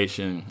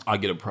transformation, I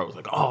get approached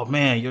like, oh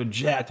man, you're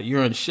jacked,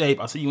 you're in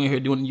shape. I see you in here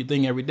doing your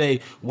thing every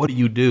day. What do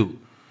you do?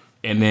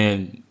 And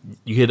then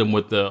you hit them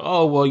with the,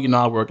 oh, well,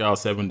 I work out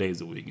 7 days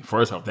a week.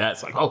 First off,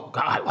 that's like, oh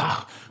God,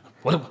 wow.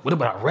 What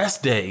about a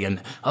rest day?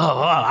 And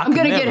I'm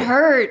gonna get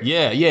hurt.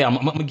 Yeah,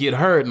 I'm gonna get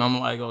hurt, and I'm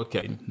like,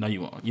 okay, no,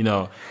 you won't.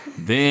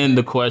 Then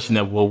the question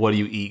of, well, what do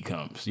you eat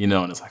comes, and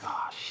it's like,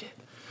 oh shit,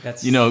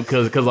 that's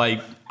because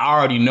like I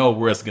already know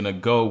where it's gonna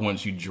go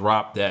once you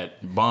drop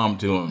that bomb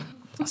to them.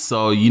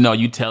 So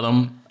you tell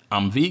them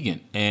I'm vegan,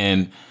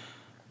 and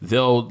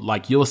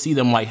you'll see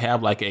them like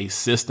have like a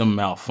system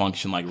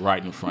malfunction like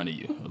right in front of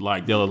you.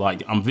 Like they'll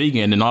like, I'm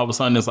vegan, and all of a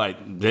sudden it's like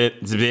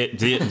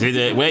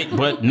wait,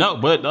 but no,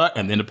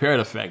 and then the parrot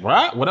effect,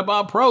 right? What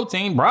about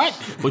protein, right?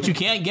 But you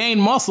can't gain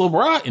muscle,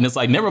 right? And it's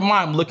like, never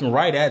mind, I'm looking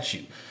right at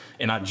you.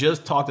 And I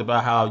just talked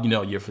about how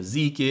your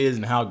physique is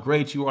and how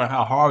great you are and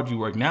how hard you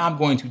work. Now I'm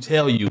going to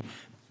tell you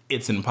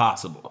it's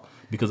impossible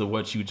because of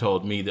what you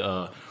told me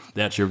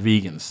that you're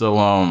vegan. So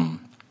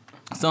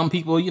some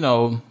people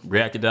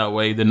reacted that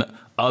way. Then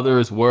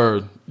others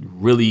were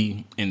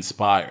really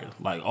inspired.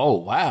 Like, oh,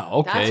 wow,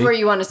 okay. That's where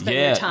you want to spend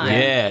your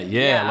time.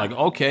 Yeah. Like,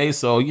 okay,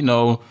 so,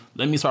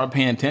 let me start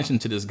paying attention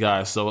to this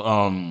guy.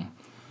 So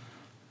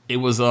it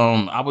was,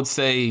 I would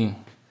say,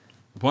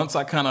 once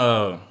I kind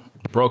of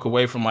broke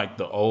away from, like,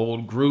 the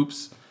old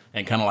groups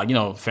and kind of, like,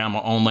 found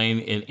my own lane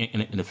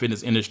in the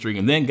fitness industry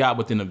and then got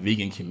within the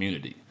vegan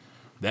community.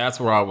 That's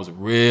where I was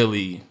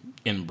really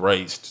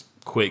embraced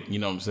quick, you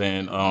know what I'm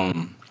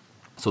saying?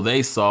 So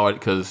they saw it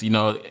because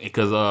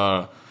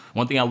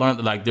one thing I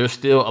learned, like there's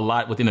still a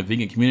lot within the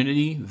vegan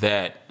community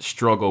that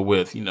struggle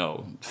with,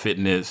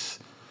 fitness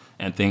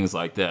and things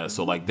like that.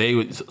 So like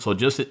so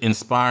just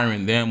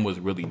inspiring them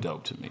was really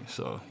dope to me.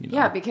 So,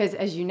 Yeah, because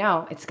as you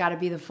know, it's got to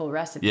be the full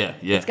recipe. Yeah.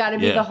 It's got to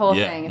be the whole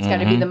thing. It's got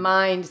to be the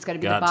mind. It's got to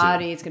be the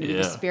body. It's got to be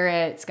the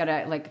spirit. It's got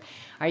to like,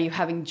 are you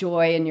having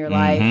joy in your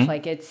life?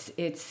 Like it's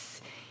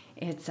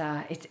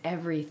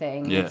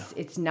everything. Yeah.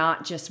 It's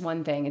not just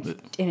one thing.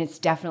 It's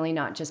definitely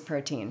not just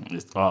protein.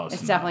 It's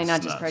definitely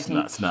not just protein.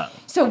 It's not.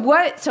 So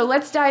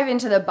let's dive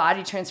into the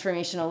body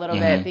transformation a little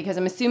bit because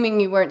I'm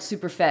assuming you weren't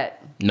super fit.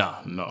 No.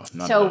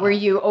 So were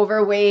you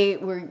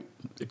overweight?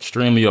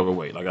 Extremely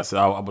overweight. Like I said,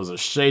 I was a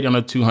shade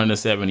under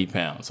 270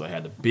 pounds. So I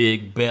had the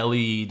big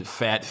belly, the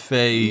fat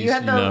face. You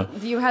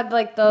had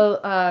like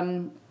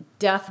the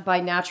death by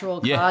natural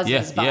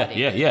causes body.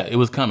 Yeah. It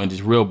was coming,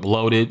 just real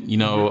bloated,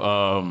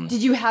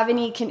 Did you have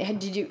any?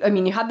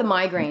 You had the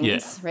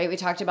migraines, right? We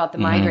talked about the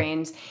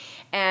migraines,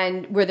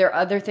 and were there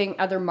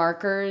other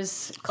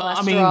markers,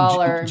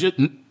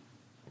 cholesterol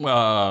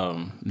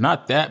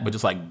not that, but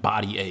just like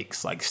body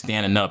aches, like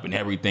standing up and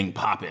everything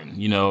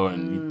popping,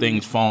 and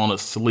things falling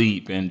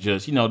asleep, and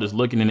just just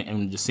looking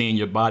and just seeing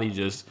your body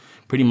just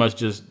pretty much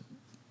just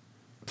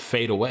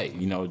fade away,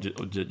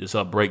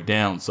 just break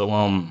down.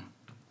 So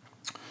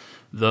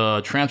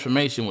the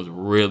transformation was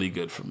really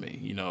good for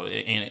me,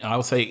 and I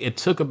would say it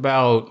took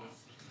about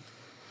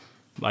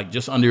like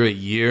just under a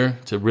year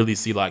to really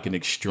see like an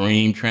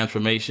extreme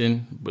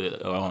transformation.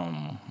 But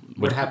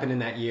what happened in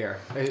that year?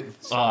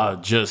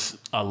 Just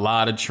a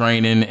lot of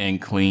training and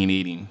clean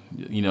eating.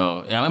 you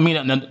know. And I mean,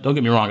 don't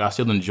get me wrong, I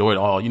still enjoyed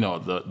all, you know,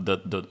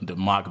 the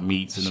mock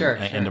meets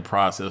and, and the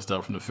process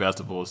stuff from the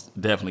festivals.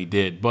 Definitely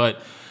did,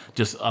 but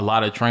just a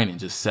lot of training,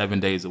 just 7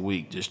 days a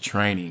week, just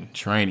training,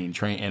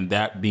 and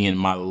that being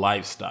my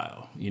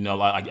lifestyle. You know,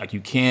 like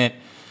you can't.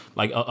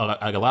 Like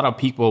a lot of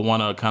people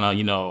want to kind of,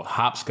 you know,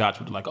 hopscotch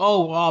with like,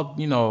 oh, well, I'll,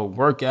 you know,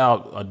 work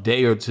out a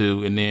day or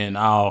two and then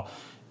I'll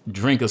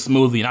drink a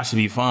smoothie and I should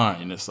be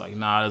fine. And it's like,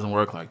 nah, it doesn't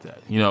work like that.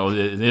 You know,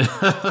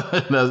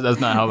 that's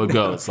not how it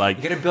goes. It's like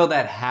you got to build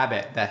that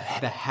habit. The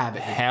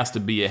habit has to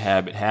be a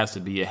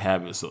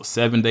habit. So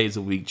 7 days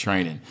a week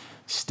training,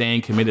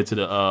 staying committed to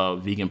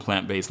the vegan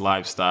plant-based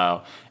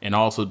lifestyle, and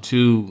also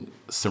to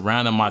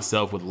surrounding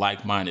myself with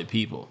like-minded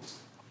people,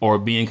 or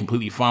being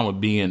completely fine with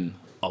being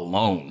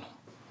alone.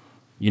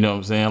 You know what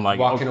I'm saying? Like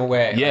walking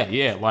away.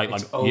 Yeah. Like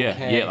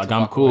Like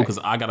I'm cool because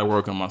I got to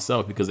work on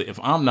myself, because if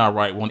I'm not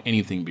right, won't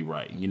anything be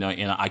right? You know,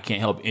 and I can't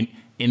help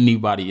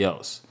anybody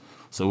else.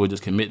 So we're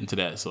just committing to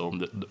that. So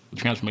the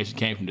transformation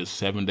came from just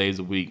 7 days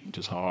a week,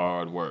 just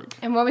hard work.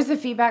 And what was the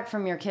feedback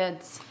from your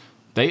kids?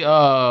 They,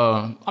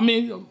 I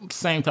mean,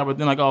 same type of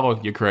thing. Like, oh,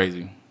 you're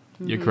crazy.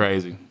 You're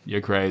crazy.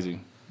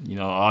 You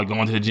know, oh,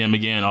 going to the gym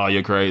again. Oh,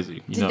 you're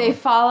crazy. Did they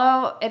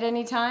follow at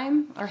any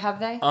time, or have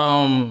they?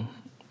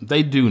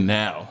 They do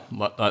now,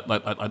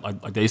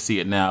 like they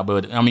see it now.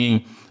 But I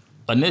mean,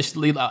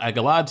 initially, like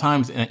a lot of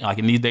times, like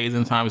in these days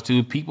and times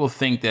too, people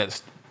think that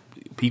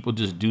people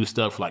just do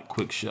stuff for like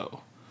quick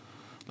show.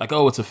 Like,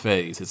 oh, it's a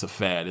phase, it's a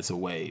fad, it's a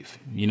wave.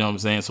 You know what I'm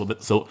saying?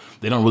 So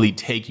they don't really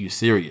take you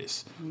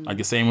serious. Like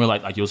the same way,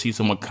 like you'll see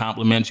someone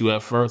compliment you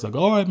at first, like,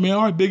 all right, man,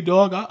 all right, big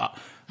dog,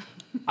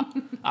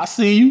 I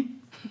see you.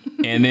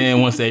 And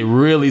then once they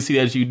really see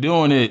that you're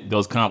doing it,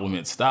 those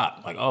compliments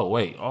stop. Like, oh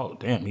wait, oh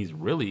damn, he's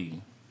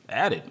really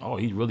at it. Oh,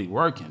 he's really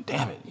working.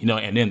 Damn it. You know,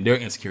 and then their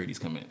insecurities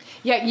come in.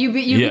 Yeah, you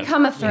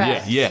become a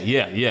threat. Yeah,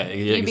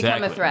 you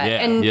become a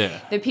threat. And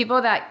the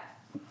people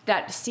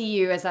that see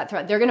you as that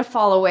threat, they're going to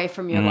fall away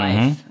from your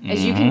life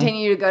as you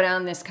continue to go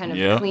down this kind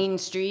of clean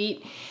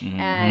street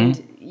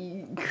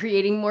and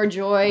creating more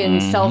joy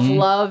and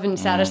self-love and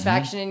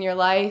satisfaction in your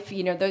life.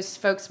 You know, those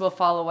folks will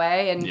fall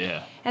away,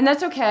 and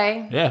that's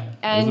okay. Yeah,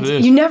 and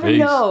you never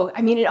know.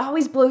 I mean, it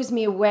always blows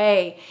me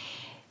away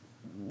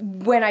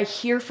when I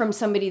hear from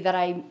somebody that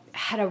I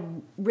had a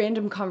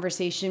random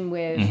conversation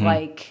with,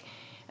 like,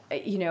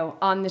 you know,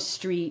 on the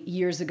street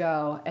years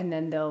ago, and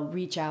then they'll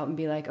reach out and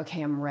be like,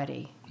 okay, I'm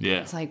ready.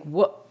 Yeah. It's like,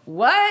 what?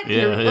 Yeah,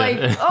 You're like,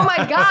 oh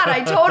my God,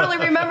 I totally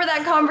remember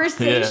that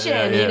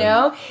conversation, you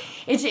know?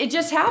 It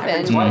just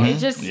happened. It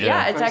just,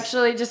 it's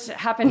actually just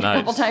happened a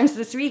couple times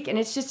this week, and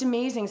it's just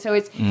amazing. So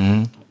it's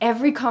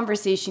every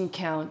conversation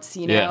counts,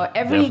 you know?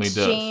 Every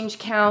exchange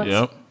counts.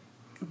 Yep.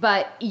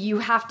 But you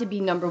have to be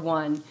number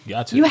one.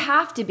 Gotcha. You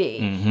have to be.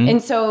 And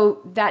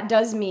so that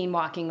does mean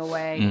walking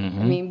away.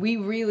 I mean, we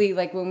really,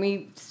 like, when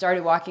we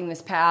started walking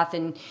this path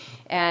and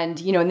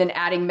you know, and then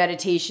adding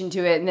meditation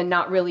to it, and then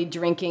not really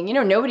drinking, you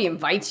know, nobody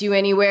invites you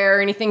anywhere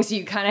or anything, so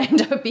you kind of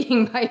end up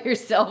being by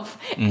yourself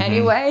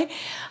anyway.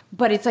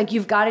 But it's like,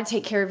 you've got to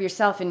take care of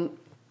yourself. And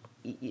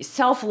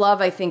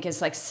self-love, I think,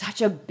 is like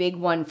such a big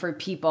one for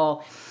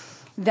people,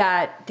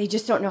 that they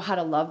just don't know how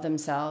to love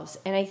themselves.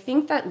 And I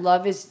think that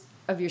love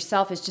of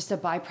yourself is just a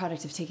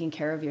byproduct of taking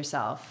care of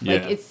yourself.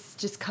 Like, it's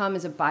just come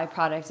as a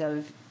byproduct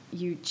of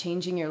you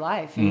changing your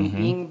life and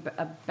being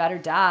a better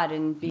dad,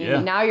 and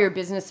being now you're a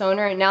business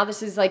owner, and now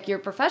this is like your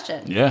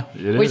profession. Yeah,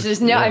 it which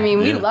is I mean,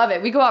 we love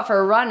it. We go out for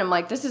a run, I'm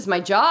like, this is my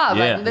job.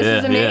 This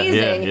is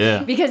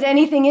amazing. Because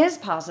anything is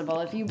possible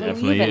if you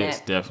believe in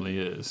it. Definitely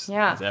is.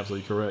 Yeah. That's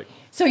absolutely correct.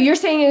 So you're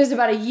saying it is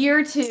about a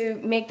year to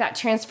make that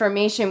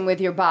transformation with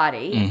your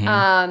body.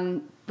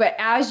 But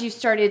as you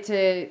started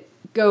to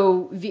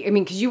go,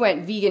 because you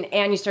went vegan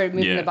and you started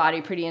moving the body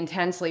pretty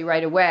intensely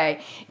right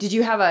away. Did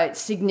you have a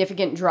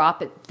significant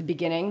drop at the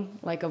beginning,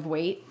 like, of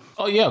weight?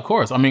 Oh yeah, of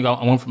course. I mean,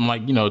 I went from,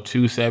 like, you know,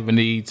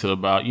 270 to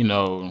about, you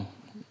know,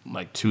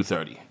 like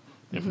 230.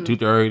 And from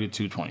 230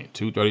 to 220,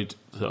 230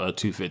 to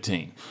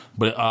 215.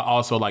 But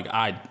also, like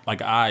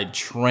I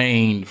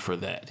trained for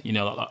that. You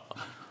know,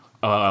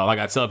 like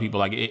I tell people,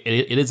 like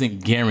it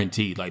isn't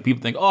guaranteed. Like,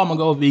 people think, oh, I'm gonna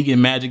go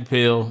vegan, magic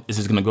pill, it's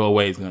just gonna go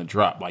away, it's gonna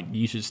drop. Like,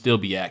 you should still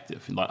be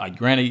active. Like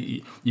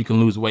granted, you can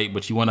lose weight,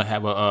 but you want to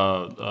have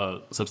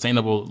a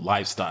sustainable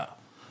lifestyle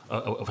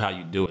of how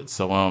you do it.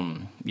 So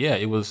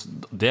it was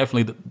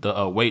definitely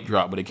the weight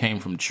drop, but it came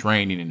from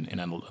training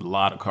and a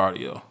lot of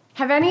cardio.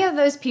 Have any of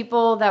those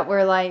people that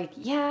were like,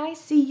 yeah, I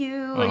see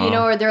you, or, you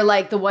know, or they're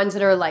like the ones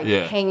that are like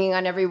hanging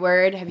on every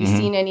word, have you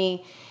seen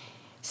any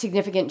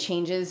significant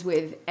changes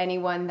with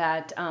anyone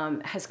that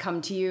has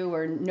come to you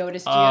or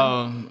noticed you?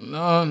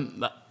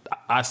 No,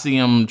 I see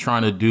them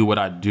trying to do what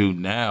I do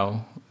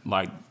now.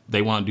 Like,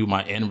 they want to do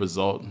my end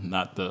result,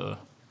 not the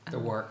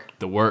work.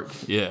 The work,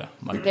 yeah.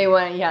 Like, they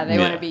want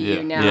to be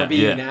you now. Yeah, be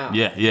you now.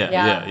 Yeah.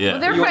 Well,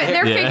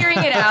 they're figuring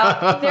it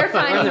out. They're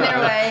finding their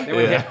way. They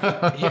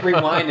would hit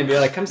rewind and be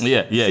like, "Come see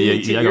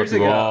me 2 years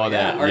ago." All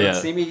that. Or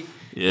see me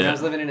when I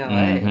was living in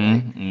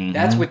LA.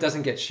 That's what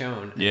doesn't get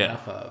shown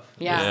enough of.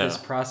 Yeah. This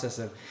process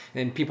of,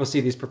 and people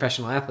see these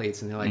professional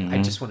athletes and they're like,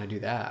 I just want to do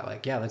that.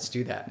 Like, yeah, let's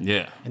do that.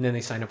 Yeah. And then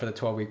they sign up for the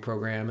 12-week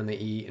program and they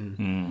eat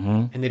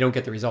and they don't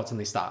get the results and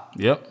they stop.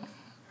 Yep.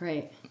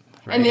 Right.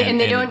 And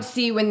they don't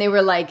see when they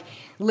were like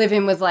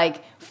living with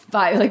like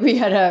 5, like we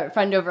had a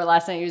friend over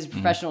last night, he was a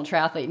professional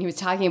triathlete and he was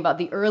talking about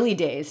the early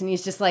days and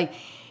he's just like,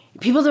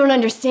 people don't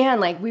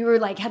understand, like we were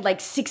like, had like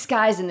 6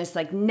 guys in this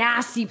like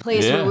nasty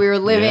place where we were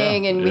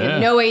living and we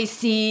had no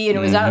AC and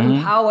it was out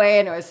in Poway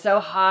and it was so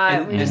hot.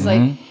 And we were just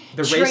like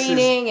the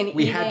training races, and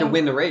we eating. had to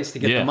win the race to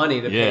get the money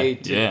to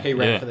pay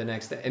rent for the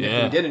next day. And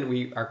if we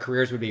didn't, our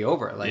careers would be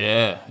over. Like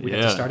we'd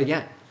have to start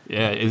again.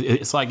 Yeah,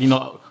 it's like,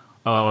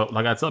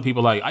 like I tell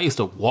people, like I used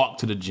to walk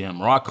to the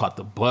gym or I caught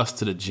the bus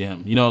to the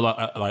gym.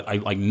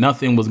 Like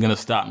nothing was gonna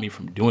stop me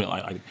from doing it.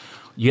 Like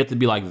you have to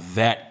be like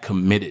that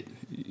committed.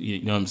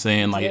 You know what I'm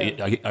saying?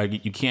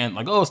 Like you can't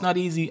like, oh, it's not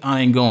easy,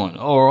 I ain't going.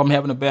 Or I'm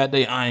having a bad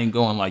day, I ain't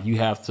going. Like you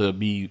have to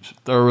be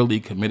thoroughly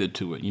committed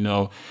to it.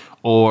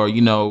 Or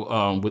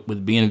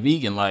with being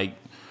vegan, like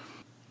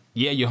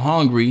yeah, you're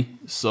hungry,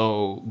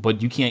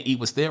 but you can't eat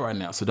what's there right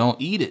now, so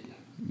don't eat it.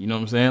 You know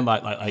what I'm saying?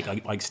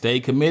 Like stay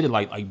committed.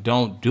 Like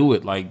don't do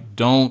it. Like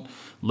don't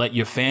let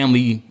your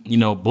family,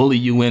 bully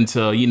you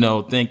into,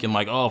 thinking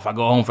like, oh, if I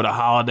go home for the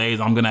holidays,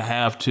 I'm gonna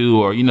have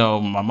to, or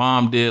my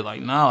mom did. Like,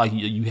 no, like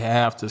you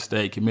have to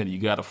stay committed. You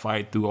got to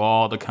fight through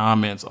all the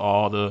comments,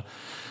 all the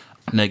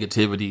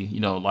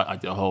negativity,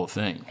 like the whole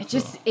thing.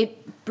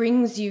 It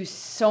brings you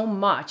so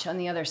much on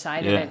the other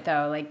side of it,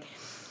 though. Like,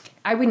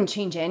 I wouldn't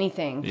change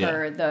anything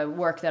for the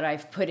work that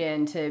I've put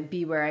in to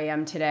be where I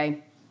am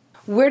today.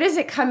 Where does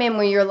it come in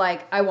when you're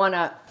like, I want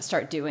to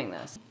start doing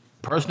this?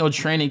 Personal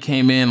training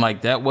came in,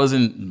 like that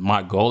wasn't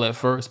my goal at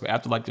first, but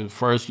after like the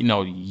first,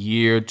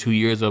 year, 2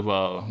 years of,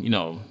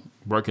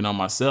 working on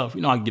myself,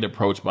 I get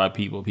approached by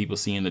people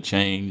seeing the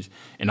change,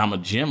 and I'm a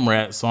gym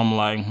rat. So I'm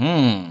like,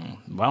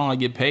 why don't I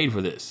get paid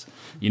for this?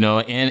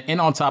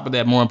 And on top of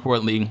that, more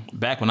importantly,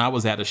 back when I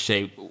was out of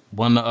shape,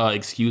 one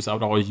excuse I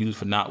would always use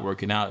for not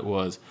working out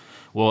was,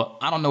 well,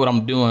 I don't know what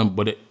I'm doing,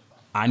 but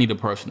I need a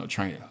personal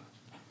trainer.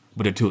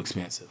 But they're too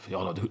expensive.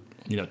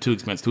 Too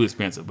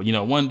expensive. But,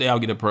 one day I'll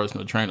get a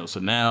personal trainer. So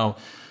now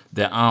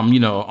that I'm,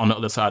 on the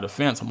other side of the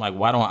fence, I'm like,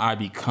 why don't I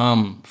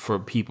become for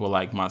people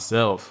like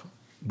myself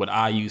what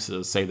I used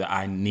to say that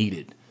I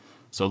needed?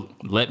 So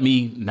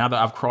now that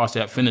I've crossed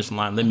that finish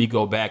line, let me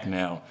go back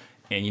now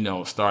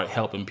and, start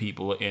helping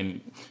people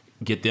and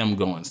get them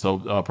going.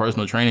 So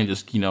personal training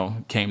just,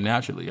 came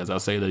naturally. As I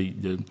say,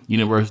 the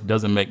universe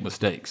doesn't make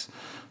mistakes.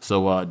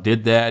 So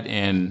did that,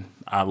 and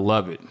I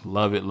love it.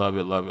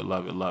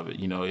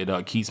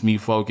 It keeps me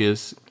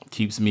focused,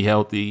 keeps me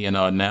healthy,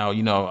 and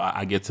now,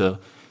 I get to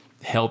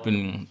help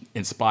and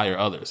inspire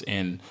others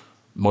and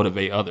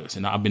motivate others.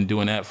 And I've been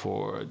doing that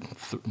for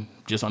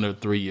just under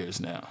 3 years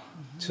now.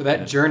 So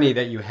that journey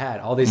that you had,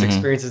 all these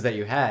experiences that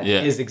you had,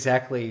 is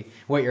exactly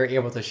what you're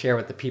able to share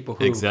with the people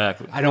who.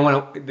 Exactly. I don't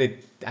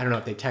know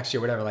if they text you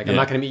or whatever. Like, I'm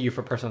not going to meet you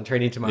for personal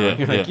training tomorrow.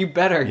 You're like, you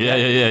better.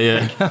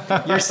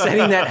 Yeah. You're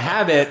setting that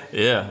habit.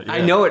 Yeah.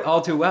 I know it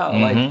all too well.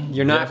 Like,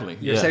 you're not. Definitely.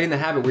 You're setting the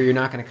habit where you're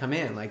not going to come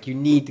in. Like, you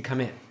need to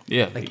come in.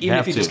 Yeah. Like, even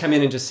if you just come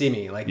in and just see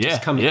me, like,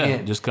 just come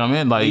in. Just come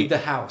in. Like, leave the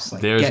house.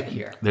 Like, get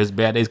here. There's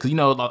bad days because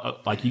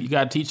like you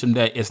got to teach them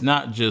that it's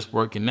not just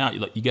working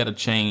out. You got to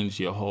change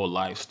your whole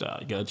lifestyle.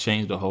 You got to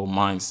change the whole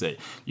mindset.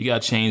 You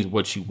got to change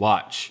what you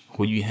watch,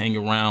 who you hang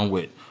around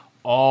with.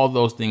 All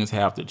those things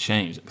have to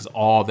change because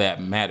all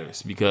that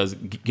matters. Because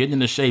getting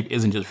into shape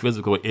isn't just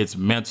physical; it's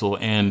mental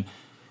and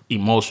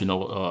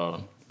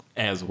emotional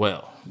as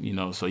well.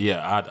 So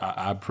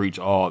I preach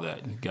all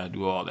that. You got to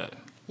do all that.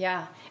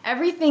 Yeah.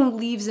 Everything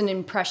leaves an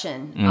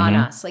impression on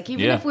us. Like,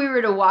 even if we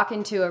were to walk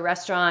into a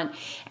restaurant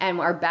and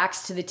our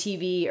back's to the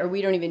TV, or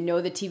we don't even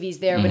know the TV's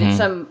there, but it's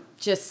some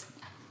just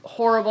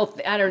horrible,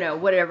 I don't know,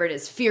 whatever it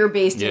is,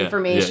 fear-based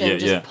information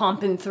just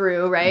pumping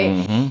through,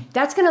 right?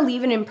 That's going to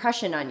leave an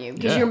impression on you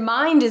because your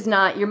mind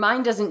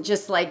doesn't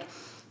just like,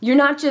 you're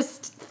not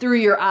just through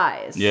your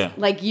eyes. Yeah.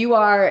 Like, you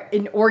are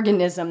an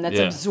organism that's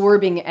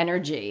absorbing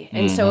energy.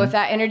 And so if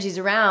that energy's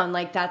around,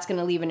 like, that's going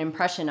to leave an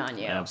impression on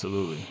you.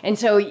 Absolutely. And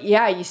so,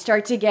 you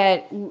start to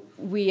get,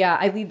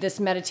 I lead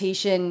this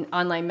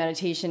online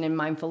meditation and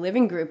mindful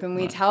living group, and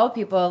we tell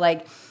people,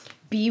 like,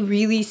 be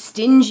really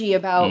stingy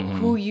about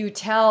who you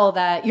tell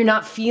that you're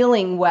not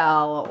feeling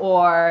well,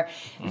 or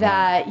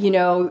that,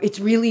 it's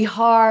really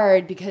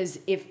hard, because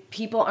if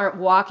people aren't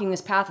walking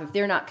this path, if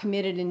they're not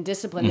committed and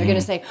disciplined, they're going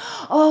to say,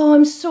 oh,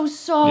 I'm so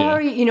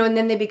sorry, and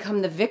then they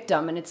become the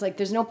victim. And it's like,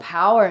 there's no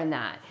power in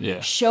that. Yeah.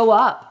 Show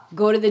up,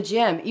 go to the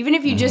gym, even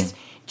if you just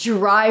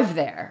drive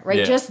there,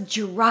 right? Just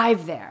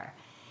drive there.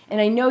 And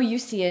I know you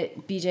see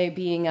it, BJ,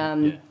 being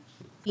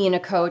a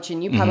coach,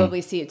 and you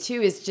probably see it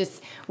too, is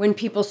just when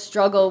people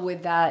struggle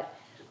with that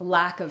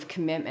lack of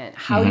commitment.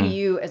 How do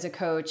you, as a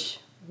coach,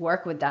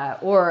 work with that?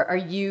 Or are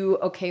you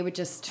okay with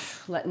just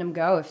letting them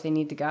go if they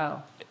need to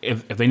go?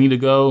 If they need to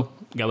go,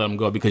 you gotta let them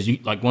go, because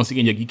once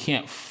again, you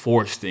can't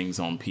force things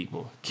on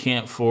people.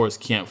 Can't force.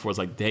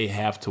 Like, they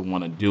have to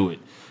want to do it.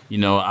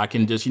 I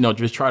can just,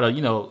 just try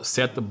to,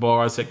 set the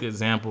bar, set the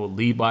example,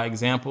 lead by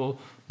example.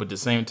 But at the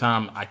same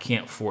time, I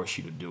can't force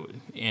you to do it.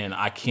 And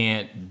I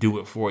can't do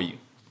it for you.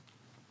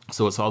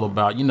 So it's all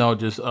about,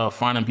 just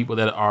finding people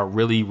that are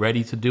really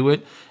ready to do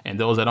it. And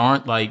those that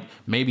aren't, like,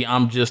 maybe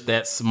I'm just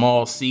that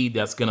small seed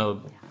that's going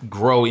to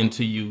grow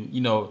into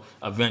you,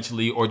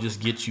 eventually, or just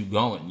get you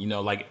going.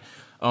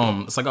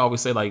 It's like I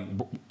always say, like,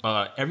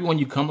 everyone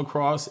you come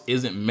across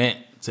isn't meant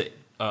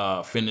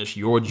to finish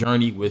your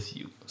journey with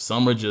you.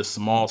 Some are just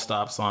small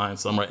stop signs,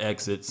 some are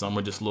exits, some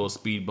are just little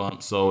speed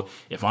bumps. So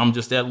if I'm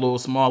just that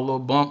little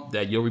bump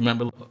that you'll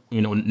remember,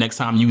 next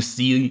time you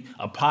see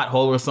a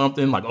pothole or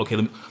something, like, okay,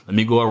 let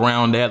me go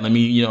around that. Let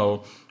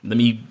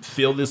me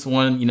fill this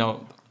one.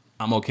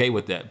 I'm okay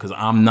with that because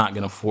I'm not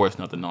gonna force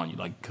nothing on you,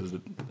 like, because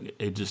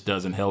it just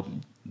doesn't help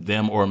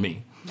them or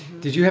me.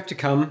 Did you have to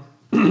come?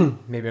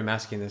 Maybe I'm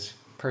asking this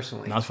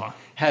personally. That's fine.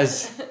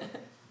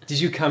 Did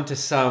you come to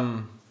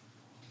some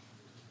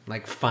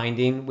like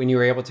finding when you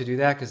were able to do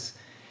that? Because,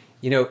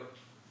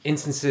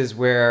 instances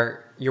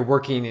where you're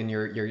working and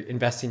you're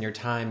investing your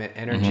time and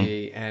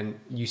energy and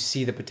you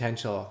see the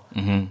potential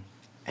and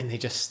they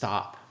just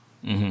stop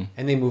and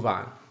they move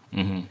on.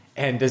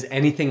 And does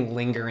anything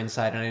linger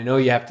inside? And I know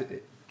you have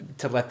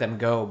to let them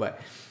go, but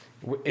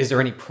is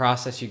there any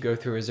process you go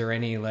through? Is there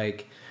any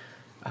like,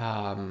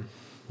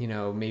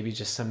 maybe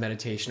just some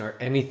meditation or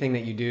anything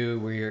that you do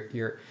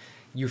where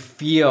you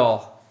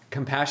feel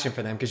compassion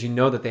for them because you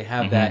know that they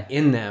have that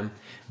in them,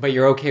 but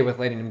you're okay with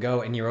letting them go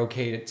and you're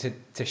okay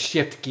to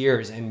shift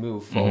gears and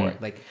move forward.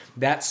 Like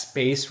that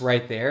space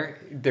right there,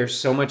 there's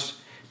so much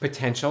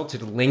potential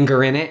to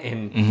linger in it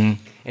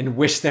and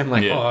wish them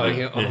like,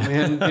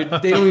 man,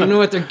 they don't even know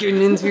what they're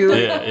getting into.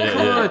 Like,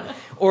 come on.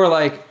 Or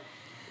like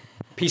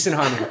peace and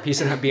harmony,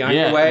 be on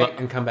your way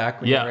and come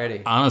back when you're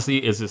ready. Honestly,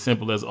 it's as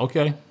simple as,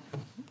 okay,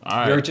 all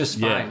right. You're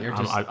just fine. You're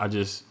just... I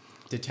just...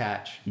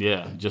 detach.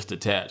 Yeah, just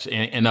detach.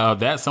 And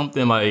that's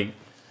something like,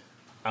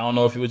 I don't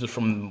know if it was just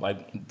from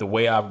like the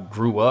way I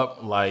grew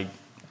up, like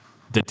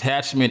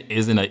detachment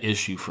isn't an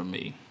issue for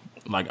me.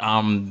 Like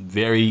I'm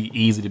very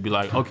easy to be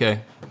like, okay,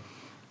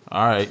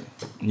 all right,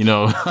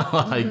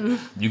 like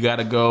you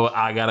gotta go,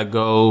 I gotta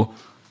go,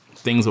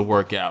 things will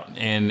work out.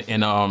 And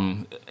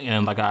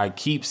like I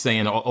keep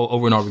saying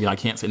over and over again, I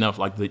can't say enough.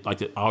 I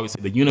always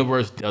say the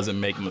universe doesn't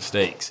make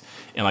mistakes.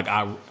 And like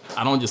I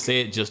don't just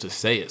say it just to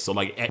say it. So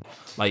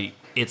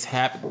it's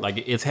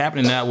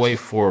happening that way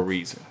for a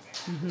reason.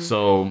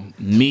 So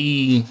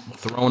me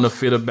throwing a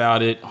fit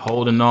about it,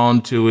 holding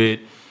on to it,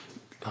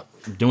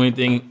 doing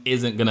anything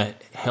isn't gonna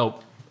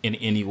help in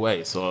any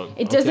way. So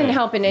it doesn't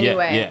help in any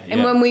way. Yeah.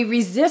 And when we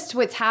resist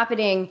what's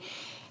happening,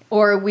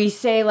 or we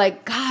say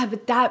like, God,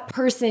 but that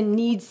person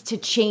needs to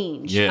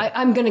change. Yeah.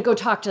 I'm gonna go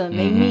talk to them.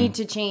 They need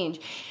to change.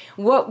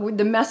 What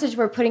the message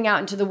we're putting out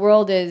into the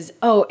world is,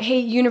 oh, hey,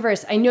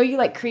 universe, I know you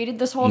like created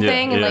this whole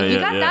thing and you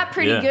got that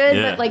pretty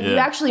good, but like you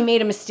actually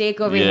made a mistake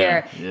over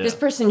here. Yeah. This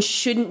person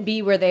shouldn't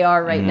be where they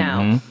are right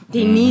now.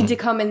 They need to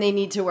come and they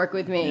need to work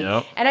with me.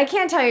 Yep. And I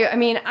can't tell you, I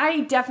mean,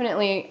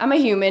 I'm a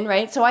human,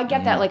 right? So I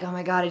get that like, oh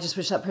my God, I just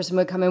wish that person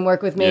would come and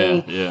work with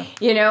me.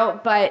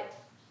 But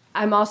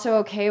I'm also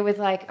okay with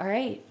like, all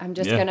right, I'm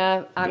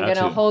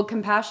gonna hold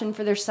compassion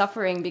for their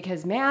suffering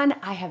because man,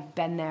 I have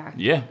been there.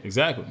 Yeah,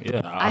 exactly.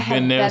 Yeah, I've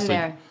been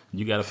there.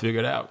 You got to figure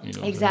it out.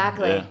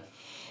 Exactly. Yeah.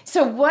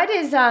 So what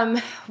is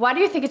why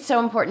do you think it's so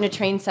important to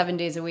train 7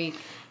 days a week?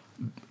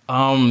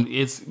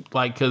 It's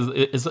like because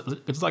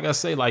it's like I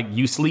say, like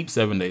you sleep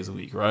 7 days a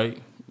week, right?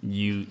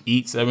 You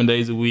eat 7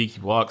 days a week,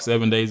 you walk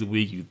 7 days a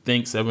week, you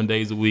think 7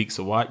 days a week.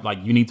 So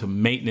you need to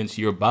maintenance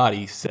your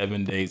body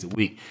 7 days a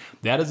week.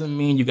 That doesn't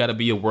mean you got to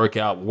be a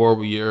workout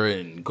warrior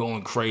and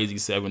going crazy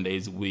 7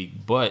 days a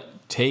week,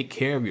 but take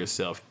care of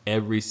yourself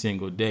every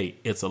single day.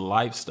 It's a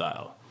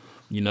lifestyle.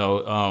 It's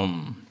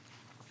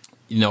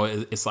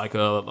like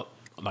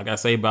I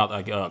say about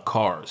like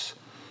cars.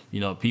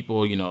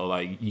 People,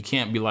 like you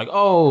can't be like,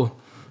 oh,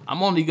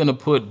 I'm only going to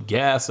put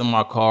gas in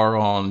my car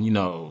on,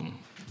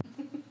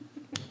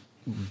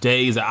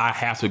 days that I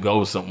have to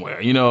go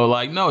somewhere, no,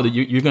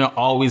 you're going to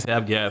always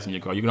have gas in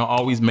your car. You're going to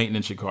always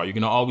maintenance your car. You're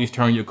going to always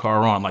turn your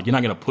car on. Like, you're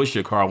not going to push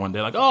your car one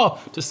day. Like, oh,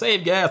 to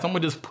save gas, I'm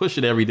going to just push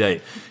it every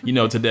day,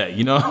 today.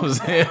 You know what I'm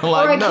saying?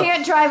 Like, or I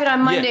can't drive it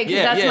on Monday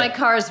because that's my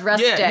car's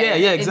rest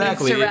day. Yeah,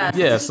 exactly.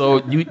 Yeah,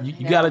 so you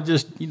got to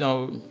just,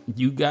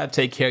 you got to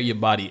take care of your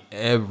body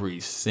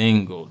every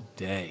single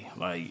day.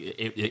 Like,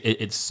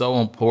 it's so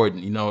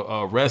important.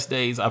 Rest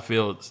days, I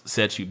feel,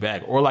 set you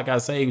back. Or like I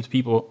say to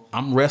people,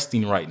 I'm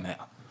resting right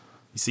now.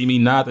 You see me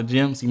not at the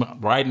gym.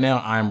 Right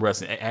now, I'm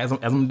resting. As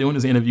I'm doing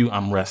this interview,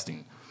 I'm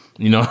resting.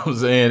 You know what I'm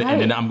saying? Right.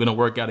 And then I'm gonna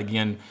work out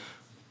again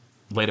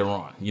later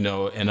on.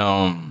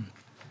 And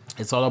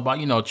it's all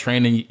about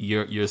training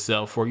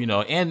yourself for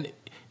and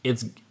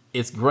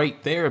it's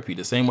great therapy.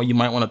 The same way you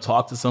might want to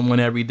talk to someone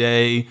every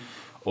day,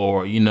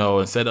 or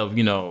instead of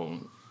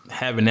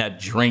having that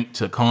drink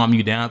to calm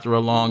you down through a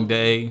long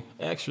day,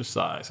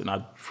 exercise. And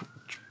I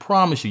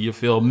promise you'll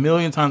feel a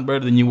million times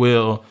better than you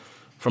will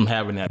from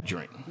having that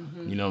drink.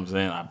 You know what I'm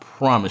saying? I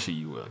promise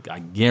you will. I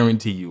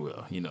guarantee you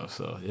will.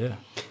 So yeah.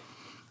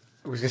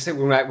 I was gonna say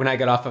when I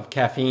got off of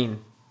caffeine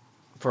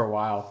for a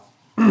while,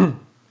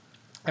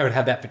 I would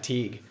have that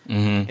fatigue,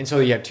 and so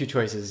you have two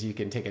choices: you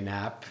can take a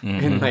nap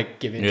and like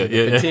give in to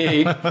the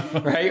fatigue,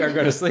 right, or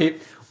go to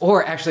sleep,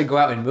 or actually go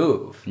out and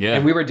move. Yeah.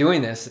 And we were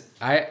doing this.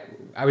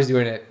 I was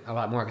doing it a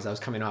lot more because I was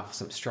coming off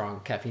some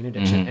strong caffeine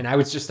addiction, and I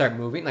would just start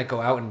moving, like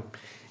go out and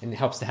it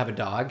helps to have a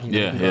dog,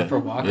 go for a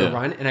walk or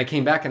run. And I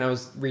came back and I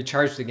was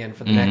recharged again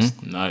for the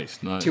next nice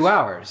 2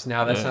 hours.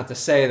 Now that's not to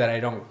say that I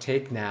don't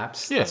take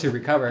naps to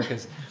recover,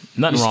 because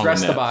you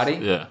stress the body.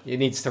 Yeah. It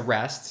needs to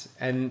rest,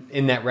 and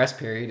in that rest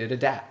period, it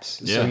adapts.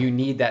 Yeah. So you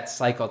need that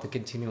cycle to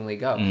continually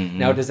go.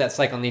 Now, does that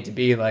cycle need to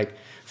be like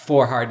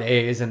 4 hard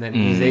days and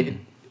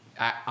then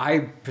I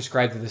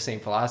prescribe to the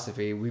same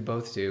philosophy. We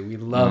both do. We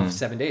love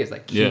 7 days.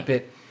 Like keep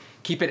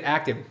it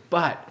active,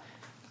 but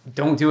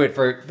don't do it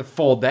for the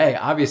full day.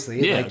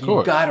 Obviously,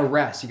 you gotta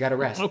rest.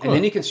 And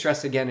then you can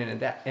stress again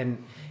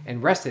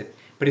and rest it.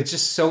 But it's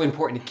just so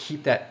important to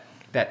keep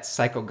that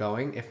cycle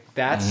going. If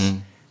that's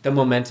the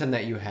momentum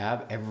that you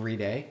have every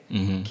day,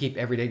 keep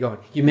every day going.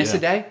 You miss a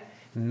day,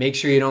 make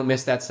sure you don't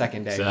miss that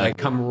second day. Exactly. Like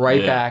come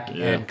right back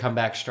and come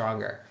back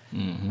stronger.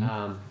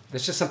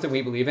 That's just something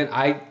we believe in.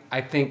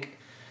 I think,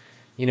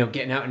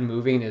 getting out and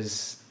moving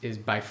is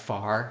by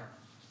far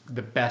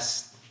the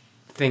best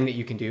thing that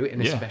you can do,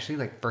 and especially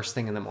like first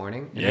thing in the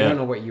morning. And I don't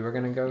know what you were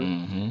going to go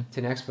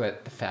to next,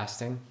 but the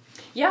fasting.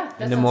 Yeah.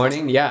 In the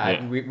morning.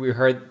 We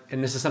heard,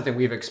 and this is something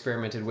we've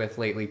experimented with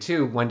lately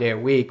too. 1 day a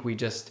week,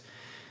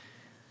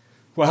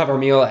 we'll have our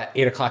meal at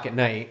 8:00 at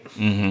night,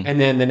 and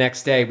then the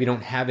next day we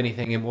don't have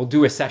anything, and we'll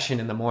do a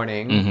session in the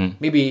morning,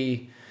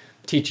 maybe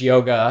teach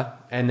yoga,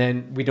 and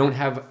then we don't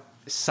have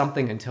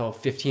something until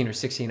 15 or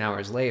 16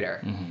 hours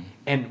later.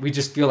 And we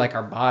just feel like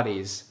our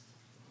bodies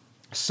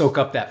soak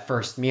up that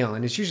first meal,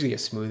 and it's usually a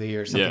smoothie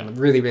or something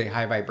really, really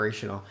high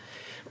vibrational.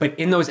 But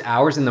in those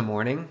hours in the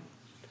morning,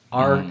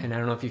 and I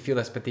don't know if you feel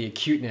this, but the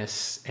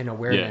acuteness and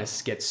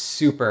awareness gets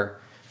super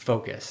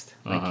focused.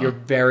 Like you're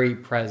very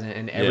present,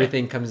 and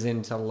everything comes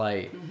into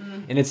light.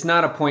 And it's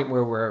not a point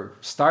where we're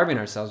starving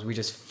ourselves. We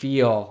just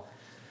feel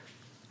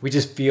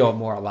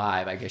more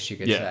alive, I guess you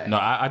could say. No,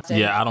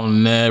 I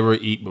don't never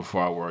eat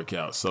before I work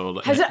out. So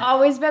has it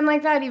always been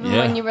like that? Even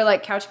when you were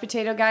like couch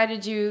potato guy,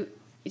 did you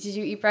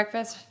eat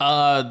breakfast?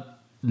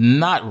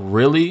 Not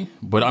really,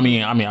 but I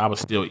mean, I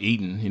was still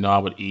eating. I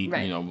would eat,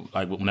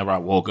 like whenever I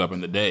woke up in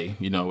the day,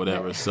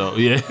 whatever. Right. So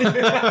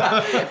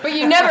But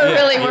you never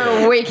really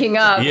were waking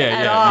up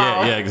at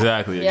all. Yeah,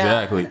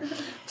 exactly.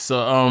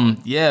 So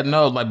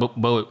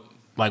but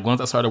like once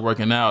I started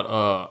working out,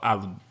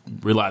 I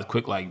realized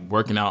quick, like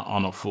working out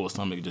on a full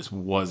stomach just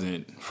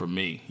wasn't for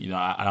me.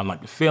 I don't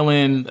like the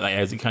feeling, like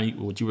as you kind of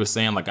what you were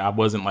saying, like I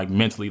wasn't like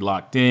mentally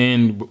locked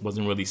in,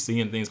 wasn't really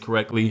seeing things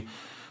correctly.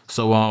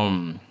 So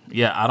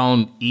I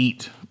don't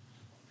eat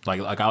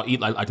like I'll eat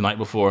like the night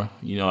before,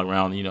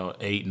 around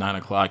 8, 9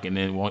 o'clock, and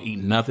then won't eat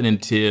nothing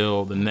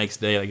until the next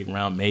day, like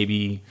around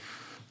maybe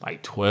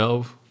like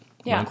 12,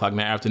 1 o'clock in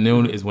the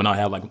afternoon is when I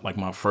have like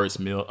my first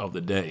meal of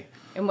the day.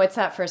 And what's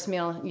that first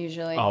meal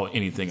usually? Oh,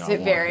 anything I want.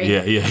 Does it vary?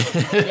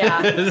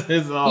 Yeah.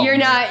 It's all you're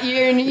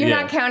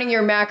not counting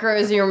your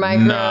macros or your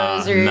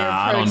micros or your protein.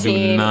 I don't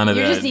do none of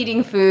that. You're just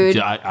eating food.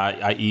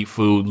 I eat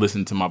food,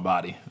 listen to my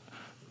body.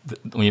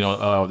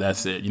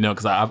 That's it.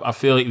 Because I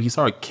feel if you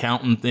start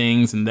counting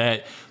things and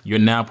that, you're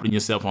now putting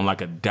yourself on like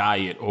a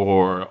diet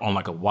or on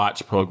like a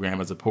watch program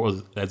as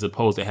opposed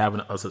to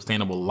having a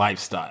sustainable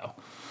lifestyle.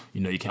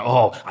 You can't,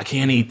 I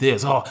can't eat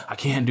this. I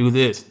can't do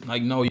this.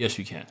 Like, no, yes,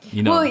 you can.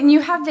 Well, and you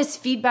have this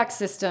feedback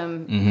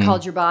system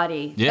called your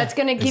body that's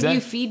going to give you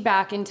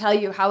feedback and tell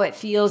you how it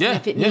feels, and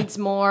if it needs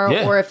more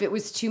or if it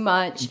was too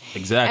much.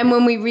 Exactly. And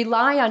when we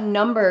rely on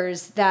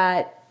numbers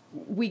that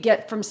we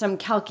get from some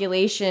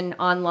calculation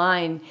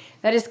online,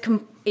 that is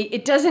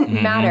it doesn't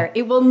matter.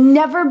 It will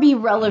never be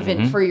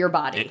relevant for your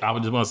body. I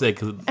would just want to say,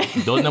 because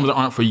those numbers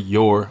aren't for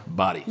your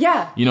body.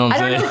 Yeah. You know what I'm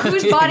saying? I don't know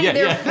whose body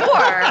they're for.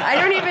 I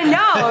don't even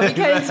know,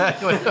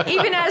 because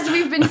even as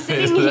we've been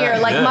sitting here,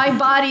 like my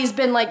body's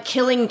been like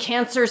killing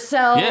cancer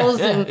cells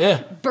and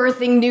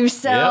birthing new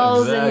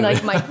cells, and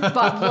like my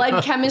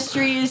blood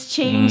chemistry is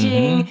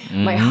changing.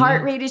 My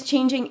heart rate is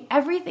changing.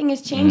 Everything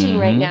is changing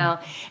right now.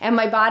 And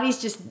my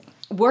body's just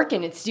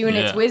working, it's doing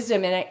its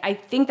wisdom. And I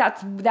think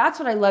that's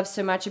what I love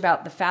so much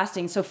about the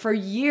fasting. So for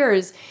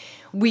years,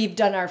 we've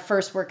done our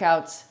first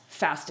workouts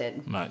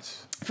fasted.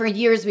 Nice. For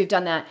years we've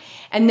done that.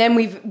 And then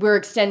we're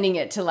extending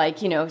it to like,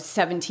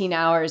 17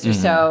 hours or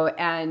so.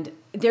 And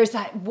there's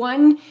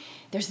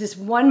this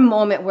one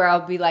moment where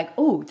I'll be like,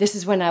 oh, this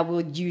is when I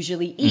will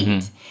usually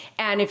eat.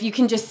 And if you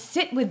can just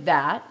sit with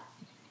that,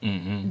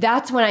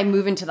 that's when I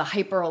move into the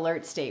hyper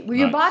alert state where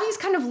your body's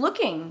kind of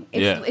looking.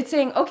 It's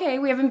saying, okay,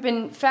 we haven't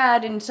been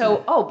fed. And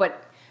so,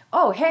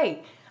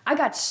 hey, I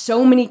got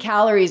so many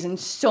calories and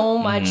so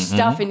much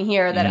stuff in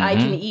here that I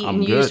can eat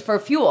and use for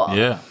fuel.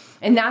 Yeah.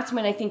 And that's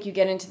when I think you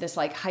get into this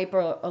like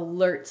hyper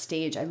alert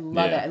stage. I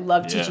love it. I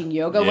love teaching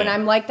yoga when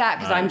I'm like that,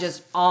 because I'm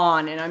just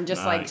on and I'm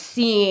just like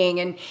seeing,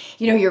 and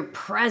you're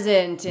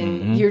present,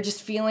 and you're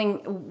just feeling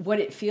what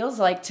it feels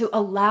like to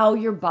allow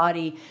your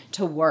body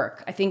to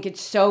work. I think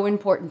it's so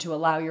important to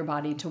allow your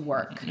body to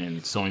work.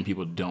 And so many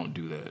people don't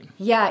do that.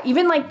 Yeah,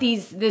 even like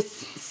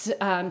this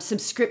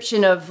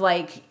subscription of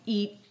like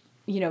eat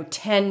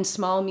 10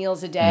 small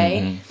meals a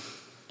day.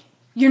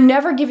 You're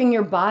never giving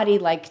your body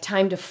like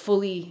time to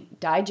fully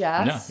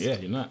digest. No,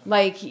 you're not.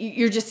 Like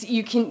you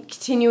can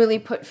continually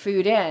put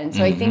food in.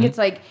 So I think it's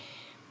like,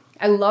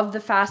 I love the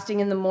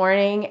fasting in the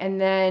morning and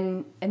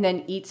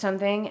then eat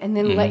something and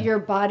then let your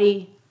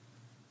body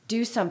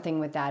do something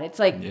with that. It's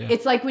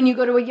like when you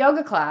go to a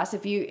yoga class,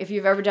 if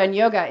you've ever done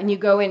yoga and you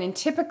go in, and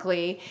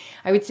typically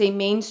I would say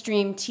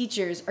mainstream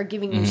teachers are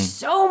giving you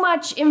so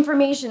much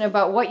information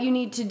about what you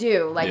need to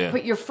do. Like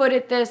put your foot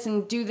at this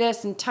and do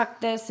this and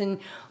tuck this and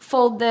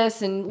fold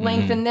this and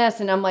lengthen this.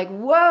 And I'm like,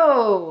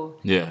 whoa.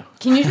 Yeah.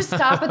 Can you just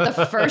stop at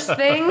the first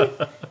thing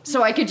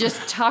so I could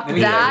just tuck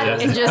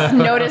that and just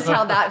notice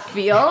how that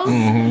feels?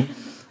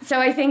 So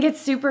I think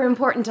it's super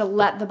important to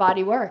let the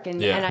body work.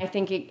 And I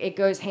think it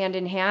goes hand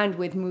in hand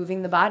with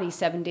moving the body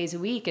 7 days a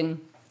week.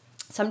 And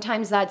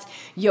sometimes that's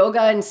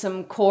yoga and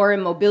some core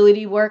and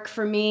mobility work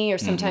for me, or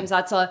sometimes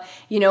that's a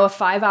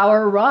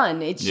 5-hour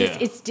run. It's just,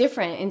 it's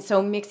different. And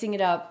so mixing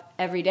it up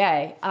every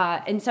day.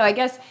 And so I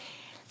guess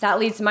that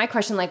leads to my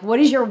question, like, what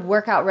does your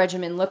workout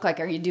regimen look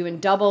like? Are you doing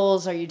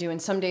doubles? Are you doing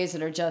some days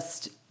that are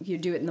just, you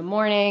do it in the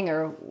morning,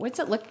 or what does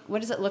it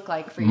look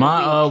like for you?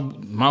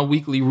 My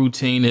weekly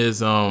routine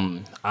is,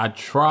 I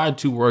try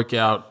to work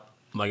out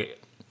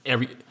like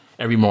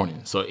every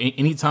morning. So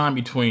anytime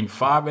between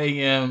 5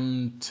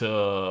 a.m.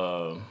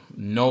 to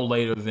no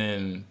later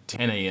than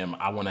 10 a.m.,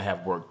 I want to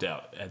have worked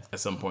out at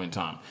some point in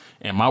time.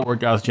 And my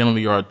workouts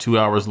generally are 2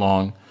 hours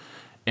long.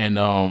 And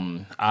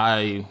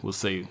I will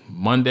say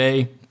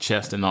Monday,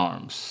 chest and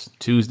arms.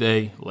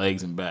 Tuesday,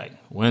 legs and back.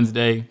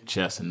 Wednesday,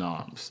 chest and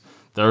arms.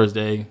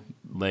 Thursday,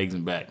 legs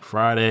and back.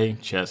 Friday,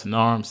 chest and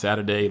arms.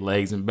 Saturday,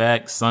 legs and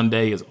back.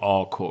 Sunday is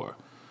all core.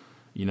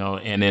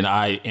 And then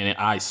I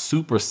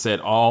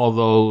superset all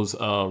those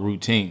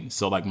routines.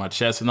 So like my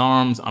chest and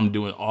arms, I'm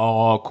doing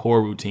all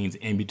core routines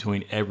in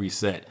between every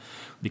set,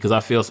 because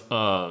I feel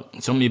so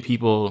many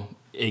people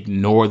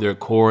ignore their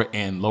core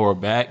and lower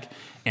back,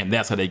 and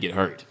that's how they get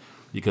hurt.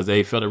 Because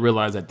they fail to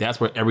realize that that's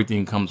where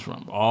everything comes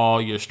from.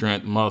 All your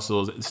strength,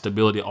 muscles,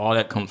 stability, all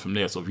that comes from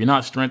there. So if you're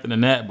not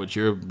strengthening that, but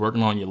you're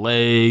working on your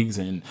legs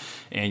and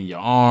your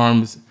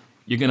arms,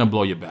 you're going to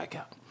blow your back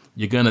out.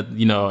 You're going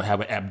to, have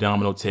an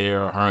abdominal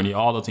tear or hernia,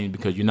 all those things,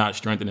 because you're not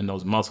strengthening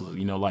those muscles.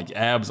 Like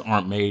abs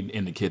aren't made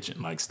in the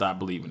kitchen. Like, stop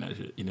believing that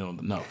shit.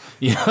 No.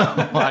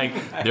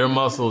 Like their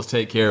muscles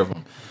take care of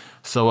them.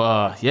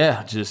 So,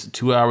 just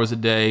 2 hours a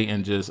day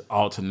and just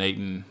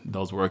alternating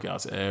those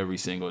workouts every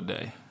single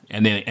day.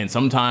 And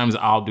sometimes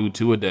I'll do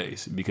 2 a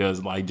days,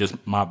 because like just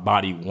my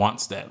body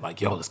wants that. Like,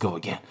 yo, let's go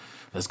again.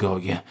 So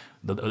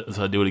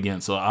I do it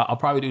again. So I'll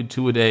probably do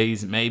 2 a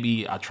days.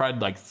 Maybe I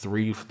tried like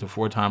 3 to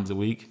 4 times a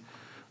week,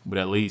 but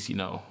at least,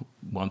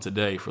 once a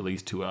day for at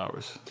least 2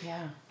 hours.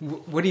 Yeah.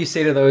 What do you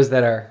say to those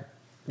that are,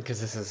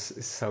 because this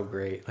is so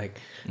great. Like,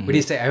 what do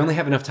you say? I only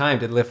have enough time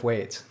to lift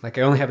weights. Like,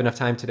 I only have enough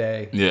time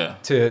today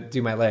to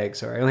do my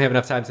legs, or I only have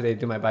enough time today to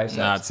do my biceps.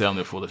 Nah, I'd say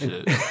they're full of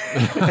shit.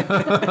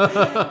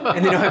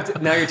 And they don't have to,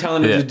 now you're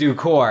telling them to do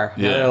core.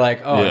 Now they're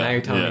like, now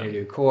you're telling me to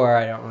do core.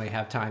 I don't really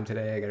have time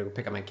today. I got to go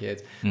pick up my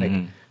kids. Like,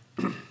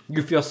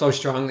 you feel so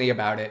strongly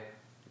about it.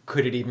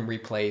 Could it even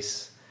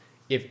replace,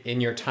 if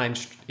in your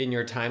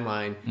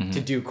timeline,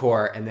 to do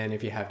core, and then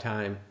if you have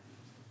time,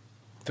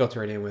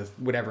 filter it in with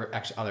whatever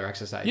other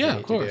exercise you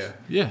need to do.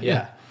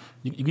 Yeah.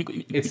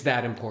 It's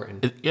that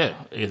important.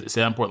 It's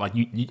that important.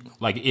 Like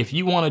like if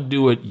you want to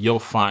do it, you'll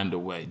find a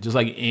way. Just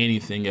like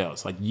anything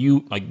else. Like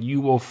you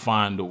will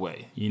find a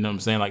way. You know what I'm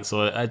saying? Like,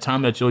 so at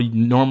time that you'll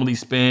normally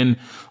spend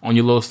on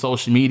your little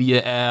social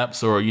media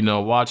apps, or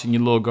watching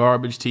your little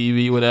garbage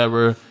TV,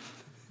 whatever,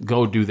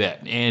 go do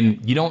that.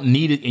 And you don't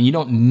need it, and you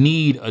don't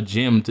need a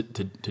gym to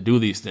do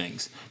these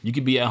things. You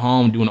could be at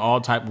home doing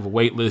all type of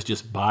weightless,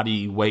 just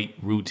body weight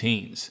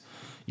routines,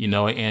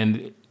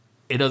 and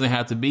it doesn't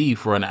have to be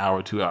for an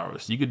hour, 2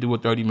 hours. You could do a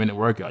 30-minute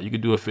workout. You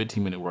could do a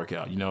 15-minute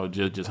workout,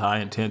 just high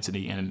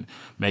intensity, and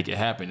make it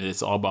happen.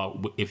 It's all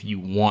about if you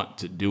want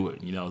to do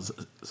it,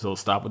 so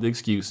stop with the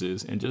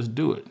excuses and just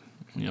do it.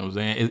 You know what I'm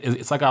saying?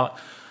 It's like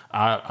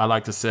I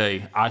like to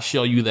say, I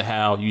show you the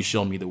how, you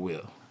show me the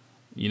will.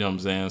 You know what I'm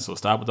saying? So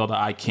stop with all the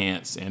I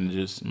can'ts and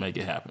just make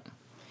it happen.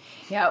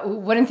 Yeah,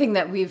 one thing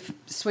that we've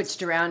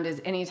switched around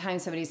is anytime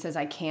somebody says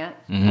I can't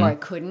or I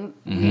couldn't,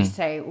 we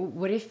say,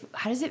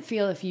 how does it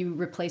feel if you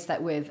replace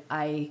that with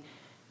I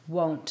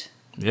won't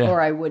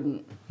or I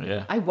wouldn't.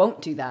 Yeah. I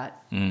won't do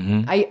that.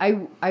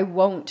 I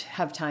won't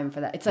have time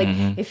for that. It's like,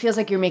 it feels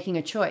like you're making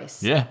a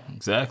choice. Yeah,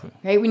 exactly.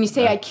 Right? When you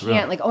say I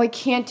can't, like, I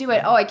can't do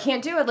it. I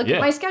can't do it. Look at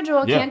my schedule.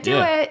 I can't do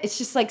it. It's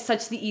just like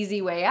such the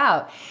easy way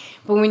out.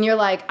 But when you're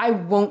like, I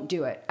won't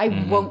do it. I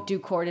won't do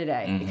core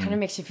today. It kind of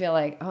makes you feel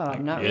like,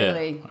 I'm not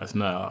really. That's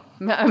not.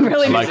 I'm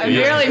really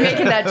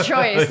making that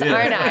choice,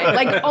 aren't I?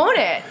 Like, own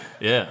it.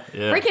 Yeah.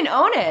 Freaking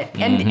own it.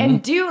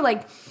 And do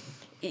like,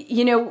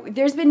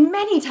 there's been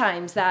many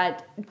times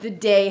that the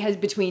day has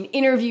between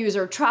interviews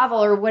or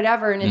travel or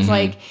whatever. And it's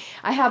like,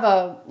 I have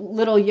a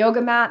little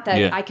yoga mat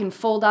that I can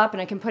fold up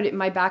and I can put it in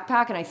my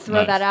backpack and I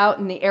throw that out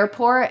in the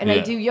airport and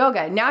I do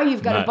yoga. Now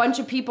you've got a bunch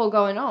of people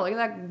going, oh, look at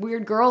that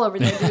weird girl over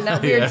there doing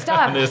that weird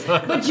stuff.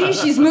 But gee,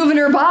 she's moving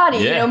her body.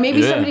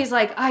 Maybe somebody's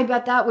like, I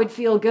bet that would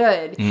feel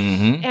good.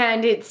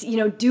 And it's,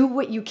 do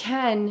what you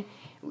can.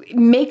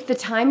 Make the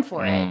time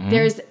for it.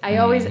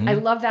 I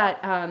love that.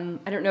 I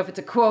don't know if it's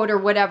a quote or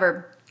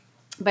whatever,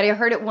 but I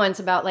heard it once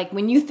about like,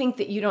 when you think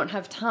that you don't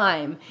have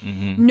time,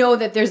 know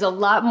that there's a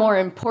lot more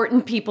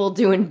important people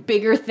doing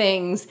bigger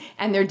things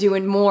and they're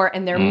doing more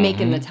and they're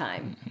making the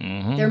time.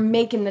 They're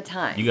making the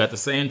time. You got the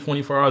same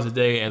 24 hours a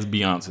day as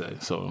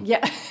Beyonce. So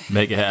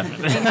make it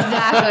happen.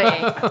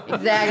 Exactly.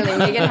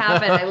 Make it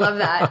happen. I love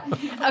that.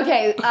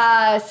 Okay.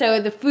 So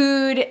the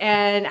food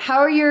and how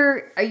are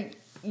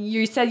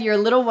you said your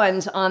little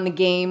one's on the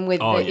game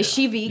with is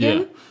she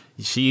vegan? Yeah.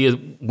 She is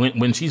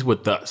when she's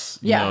with us.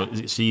 You know,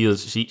 she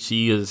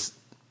is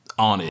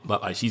on it.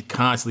 But like she's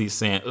constantly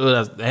saying,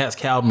 "Oh, that has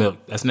cow milk.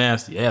 That's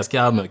nasty. It has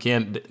cow milk.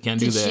 Can't do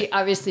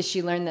that."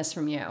 She learned this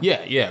from you.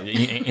 Yeah.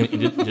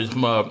 And just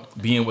from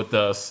being with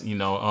us,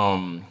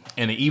 and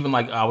even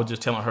like I was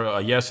just telling her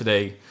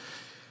yesterday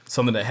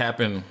something that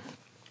happened.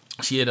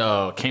 She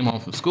had came home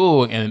from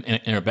school and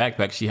in her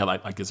backpack she had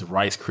like this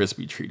Rice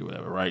Krispie treat or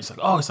whatever, right? She's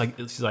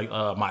like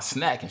my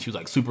snack, and she was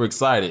like super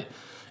excited.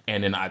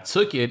 And then I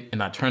took it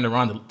and I turned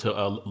around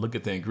to look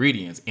at the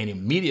ingredients, and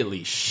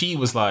immediately she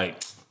was like,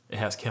 "It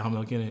has cow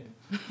milk in it."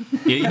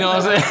 You know what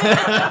I'm saying?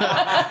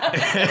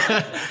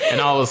 And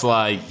I was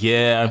like,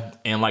 "Yeah,"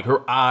 and like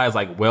her eyes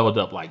like welled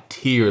up like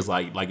tears,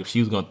 like if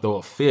she was gonna throw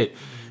a fit.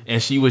 And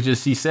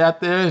she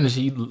sat there and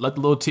she let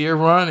the little tear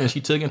run and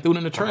she took it and threw it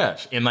in the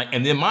trash. And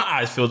then my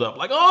eyes filled up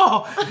like,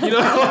 oh, you know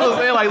what I'm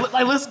saying?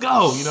 Like let's go. You know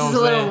what I'm saying? She's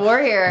a little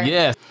warrior.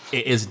 Yeah.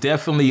 It's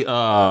definitely,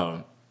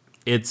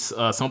 it's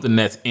something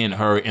that's in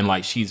her, and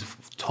like she's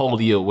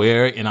totally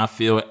aware. And I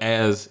feel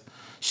as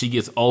she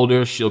gets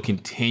older, she'll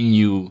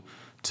continue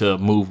to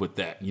move with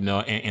that,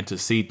 and to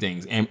see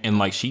things. And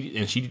like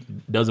she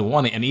doesn't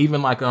want it. And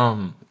even like,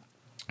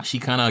 she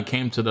kind of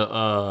came to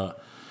the,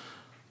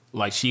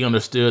 like she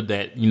understood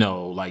that,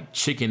 like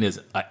chicken is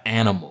an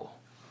animal,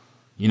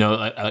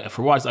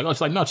 for a while, it's like,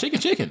 she's like, no,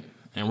 chicken.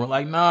 And we're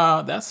like,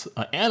 nah, that's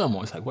an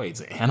animal. It's like, wait,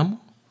 it's an animal?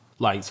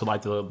 Like, so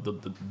like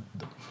the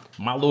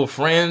my little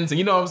friends,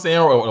 you know what I'm saying?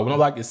 Or when I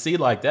like to see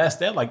like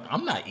that, like,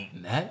 I'm not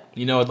eating that,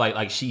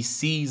 like she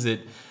sees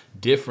it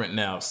different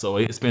now. So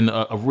it's been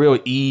a real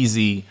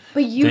easy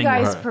But you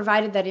guys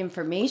provided that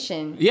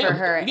information for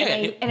her.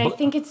 Yeah, I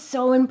think it's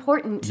so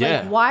important.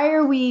 Like, why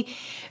are we...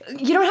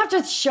 You don't have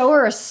to show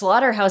her a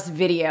slaughterhouse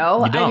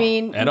video. You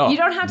don't, at all. You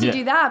don't have to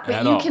do that,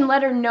 but you can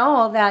let her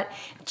know that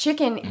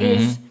chicken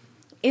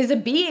is a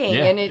being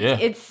and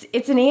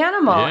it's an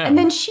animal, and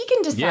then she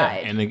can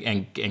decide.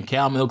 And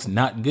cow milk's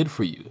not good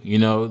for you,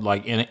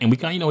 like, and we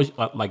kind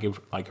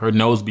of, like her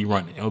nose be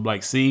running, and we're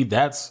like, see,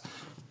 that's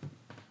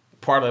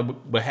part of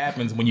what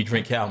happens when you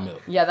drink cow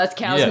milk. Yeah, that's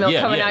cow's milk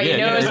coming out your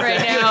nose right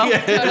now.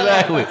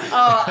 Exactly.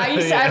 Oh,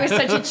 I was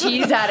such a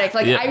cheese addict.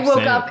 Like, I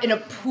woke up in a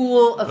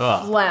pool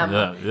of phlegm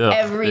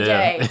every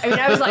day. I mean,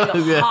 I was like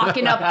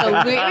hawking up the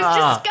wing. It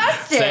was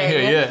disgusting. Same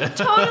here,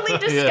 Totally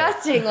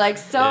disgusting. Like,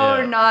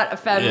 so not a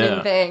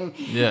feminine thing.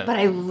 Yeah. But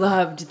I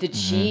loved the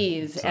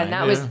cheese. And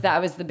that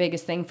was the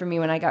biggest thing for me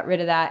when I got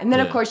rid of that. And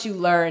then, of course, you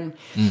learn.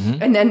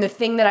 And then the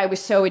thing that I was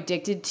so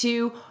addicted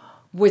to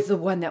was the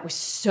one that was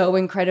so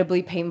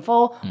incredibly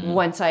painful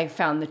once I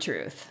found the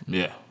truth.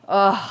 Yeah.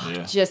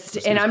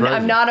 And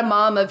I'm not a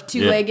mom of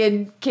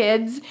two-legged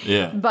kids.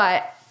 Yeah.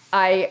 But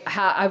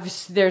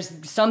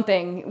there's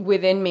something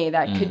within me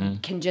that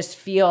can just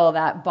feel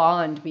that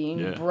bond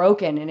being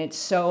broken, and it's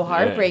so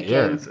heartbreaking.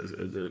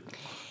 Yeah.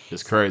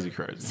 It's crazy.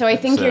 So I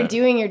think you're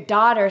doing your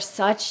daughter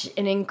such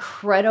an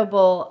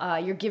incredible,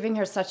 you're giving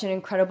her such an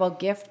incredible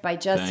gift by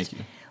just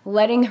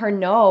letting her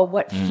know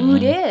what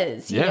food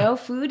is. You know,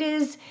 food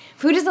is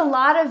a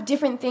lot of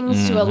different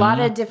things to a lot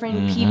of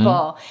different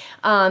people.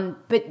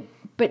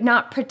 But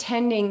not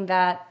pretending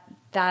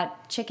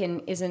that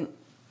chicken isn't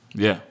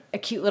a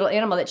cute little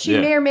animal that she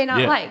may or may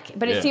not like.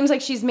 But it seems like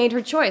she's made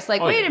her choice.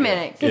 Like, wait a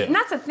minute. And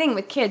that's the thing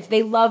with kids.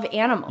 They love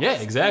animals. Yeah,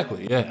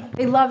 exactly. Yeah.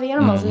 They love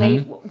animals.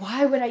 And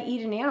why would I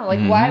eat an animal?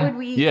 Like, why would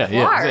we eat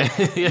Clark?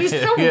 It'd be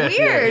so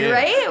weird,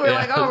 right? We're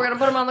like, we're going to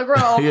put him on the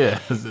grill.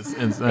 It's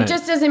insane. It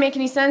just doesn't make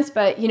any sense.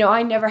 But,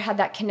 I never had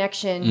that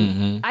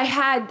connection. I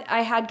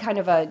had kind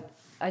of a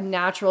a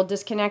natural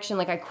disconnection.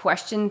 Like I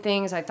questioned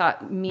things. I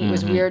thought meat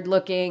was weird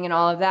looking and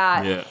all of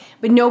that. Yeah.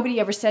 But nobody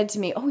ever said to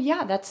me, "Oh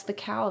yeah, that's the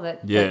cow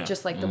that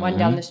just like the one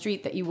down the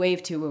street that you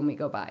wave to when we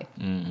go by."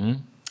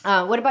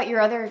 What about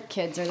your other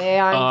kids? Are they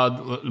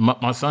on?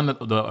 My son,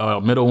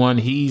 the middle one,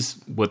 he's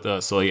with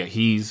us. So yeah,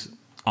 he's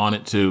on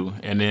it too.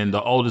 And then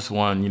the oldest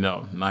one,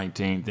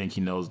 19, think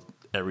he knows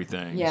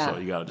everything. Yeah. So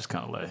you gotta just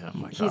kind of let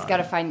him. Like, He's got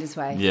to find his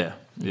way. Yeah.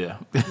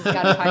 He's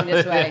got to find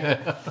his way.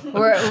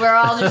 We're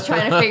all just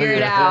trying to figure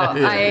it out.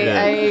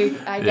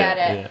 I get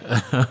it.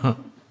 Yeah.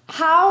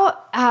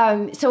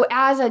 How, so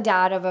as a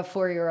dad of a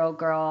 4-year-old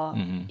girl,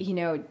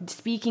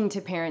 speaking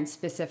to parents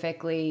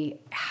specifically,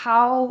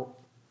 what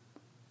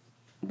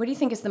do you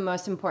think is the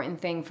most important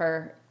thing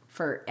for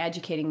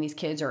educating these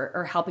kids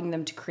or helping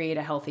them to create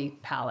a healthy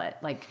palate?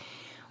 Like,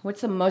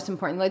 what's the most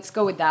important? Let's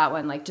go with that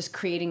one, like just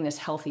creating this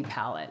healthy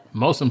palate.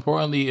 Most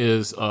importantly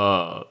is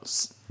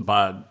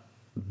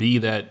be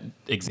that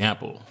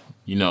example.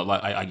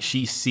 Like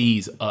she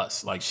sees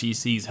us, like she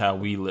sees how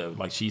we live,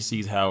 like she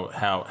sees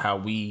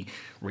how we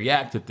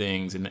react to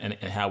things and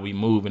how we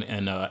move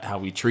and how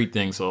we treat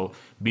things. So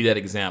be that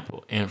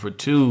example. And for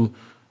 2,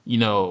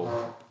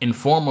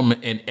 inform them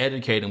and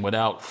educate them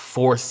without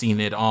forcing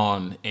it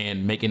on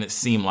and making it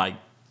seem like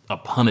a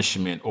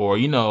punishment or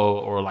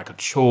like a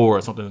chore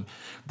or something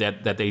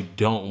that they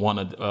don't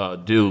want to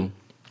do.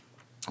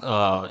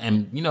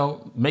 And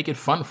make it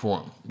fun for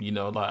them.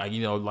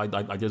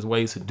 Like there's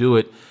ways to do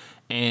it,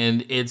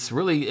 and it's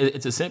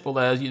as simple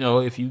as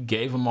if you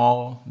gave them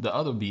all the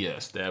other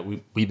BS that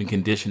we've been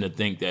conditioned to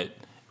think that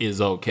is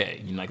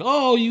okay. You're like,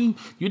 oh, you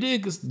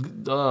did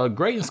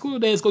great in school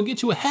today. Let's go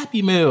get you a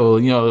Happy Meal.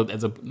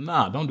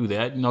 Don't do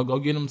that. Go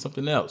get them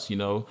something else.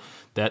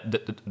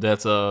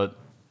 That's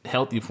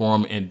healthy for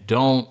them, and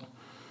don't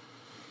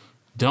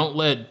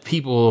let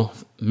people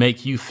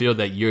make you feel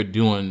that you're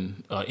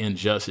doing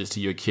injustice to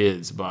your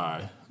kids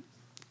by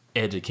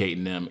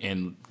educating them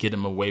and get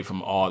them away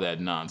from all that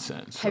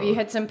nonsense. Have you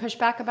had some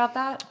pushback about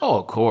that? Oh,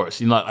 of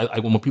course.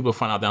 When people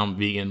find out that I'm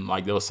vegan,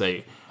 like they'll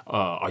say,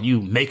 are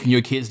you making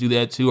your kids do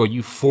that too? Are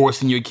you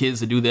forcing your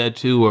kids to do that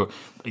too?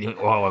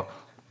 Or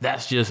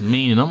that's just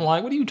mean. And I'm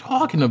like, what are you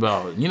talking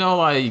about?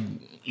 Like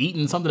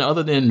eating something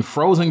other than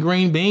frozen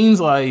green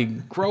beans,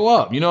 like grow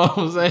up. You know what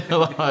I'm saying?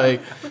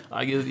 like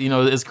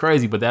it's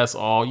crazy, but that's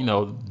all,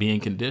 being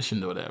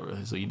conditioned or whatever.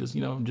 So you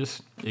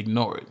just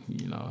ignore it.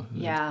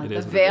 Yeah,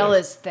 the veil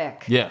is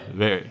thick. Yeah,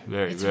 very,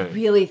 very, it's very.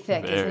 really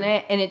thick, very. Isn't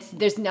it? And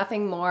there's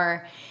nothing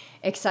more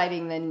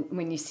exciting than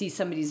when you see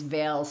somebody's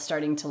veil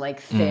starting to like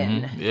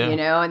thin,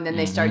 and then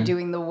they start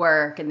doing the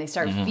work and they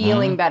start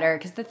feeling better.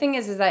 Because the thing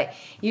is that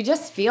you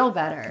just feel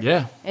better.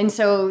 Yeah. And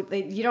so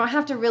you don't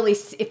have to really,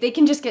 if they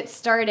can just get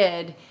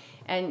started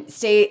and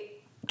stay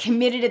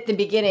committed at the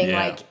beginning,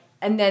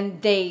 and then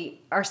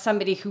they are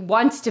somebody who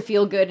wants to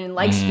feel good and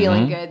likes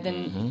feeling good,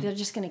 then they're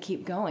just going to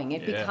keep going.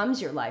 It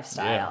becomes your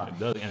lifestyle. Yeah, it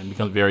does, and it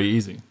becomes very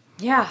easy.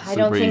 Yeah, I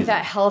don't think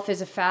that health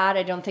is a fad.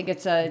 I don't think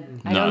it's a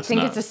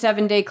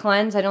 7-day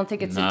cleanse. I don't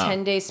think it's a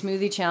 10-day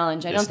smoothie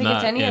challenge. I don't think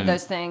it's any of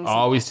those things. I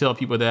always tell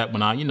people that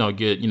when I,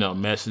 get,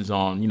 messages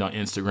on,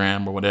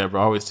 Instagram or whatever,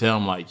 I always tell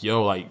them like,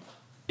 yo, like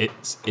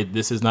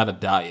this is not a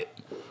diet.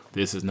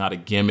 This is not a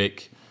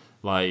gimmick.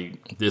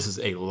 Like this is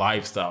a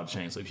lifestyle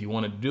change. So if you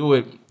want to do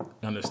it,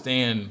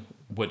 understand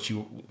what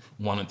you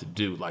wanted to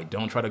do. Like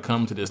don't try to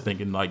come to this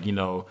thinking like, I don't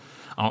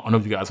know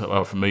if you guys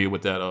are familiar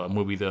with that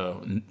movie,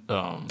 the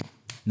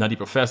Nutty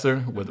Professor,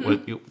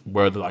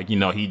 where like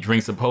he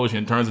drinks a potion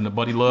and turns into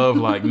Buddy Love.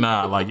 Like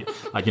nah, like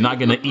you're not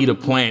gonna eat a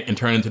plant and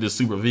turn into this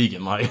super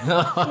vegan, like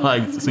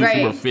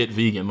super fit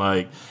vegan.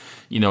 Like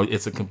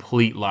it's a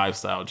complete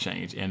lifestyle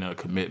change and a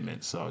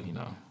commitment. So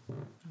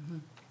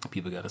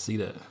people got to see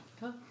that.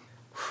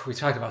 We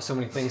talked about so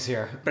many things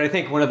here, but I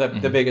think one of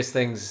the biggest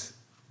things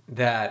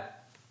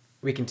that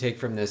we can take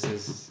from this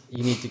is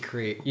you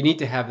need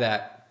to have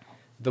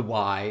the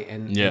why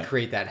and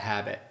create that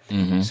habit.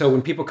 So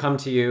when people come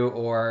to you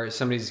or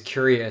somebody's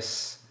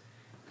curious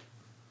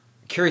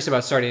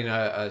about starting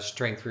a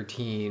strength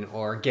routine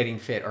or getting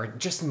fit or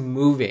just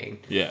moving,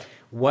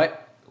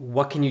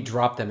 what can you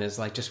drop them as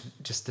like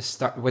just to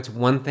start? What's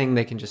one thing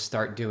they can just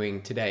start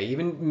doing today?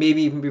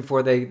 Even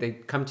before they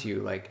come to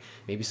you, like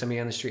maybe somebody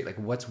on the street, like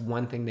what's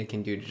one thing they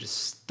can do to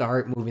just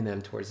start moving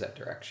them towards that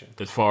direction?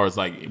 As far as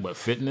like what,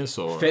 fitness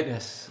or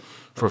fitness?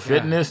 For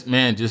fitness,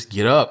 man, just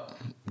get up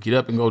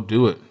and go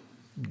do it.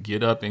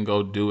 Get up and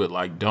go do it.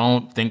 Like,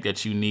 don't think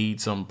that you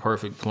need some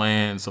perfect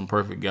plan, some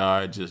perfect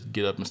guide. Just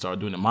get up and start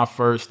doing it. My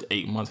first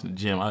 8 months in the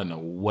gym, I didn't know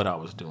what I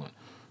was doing.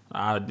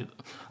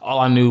 All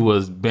I knew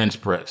was bench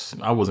press.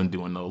 I wasn't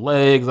doing no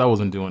legs. I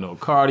wasn't doing no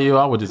cardio.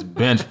 I was just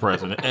bench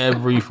pressing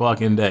every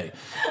fucking day,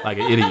 like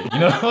an idiot.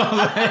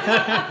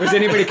 Was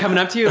anybody coming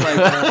up to you like,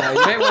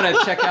 you might want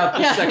to check out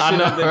this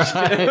section of the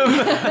gym?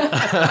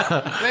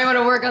 You might want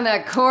to work on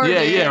that core.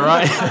 Yeah,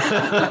 right.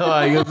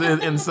 Like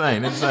it's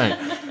insane.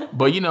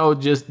 But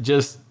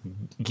just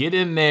get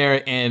in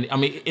there, and I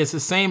mean, it's the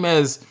same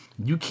as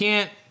you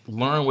can't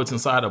learn what's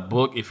inside a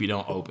book if you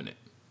don't open it.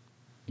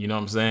 You know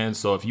what I'm saying?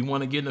 So if you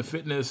want to get into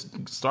fitness,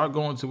 start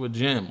going to a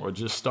gym or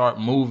just start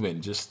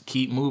moving. Just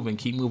keep moving,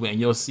 and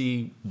you'll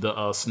see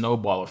the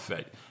snowball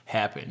effect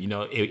happen. You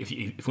know, if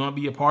you want to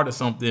be a part of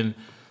something,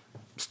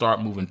 start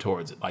moving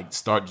towards it. Like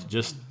start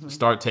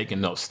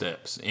taking those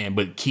steps,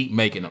 but keep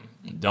making them.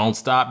 Don't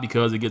stop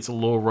because it gets a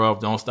little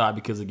rough. Don't stop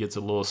because it gets a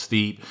little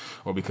steep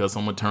or because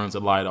someone turns the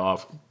light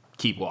off.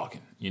 Keep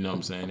walking. You know what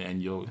I'm saying?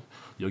 And you'll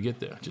get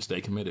there. Just stay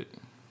committed.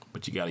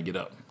 But you got to get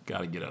up.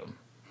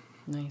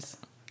 Nice.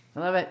 I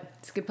love it.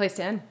 It's a good place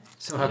to end.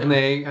 So how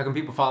can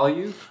people follow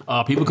you?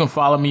 People can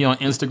follow me on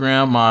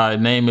Instagram. My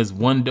name is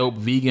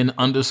OneDopeVegan_.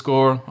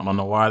 I don't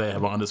know why they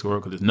have an underscore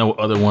because there's no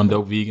other One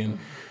Dope Vegan.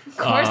 Of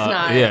course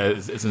not. Yeah,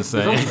 it's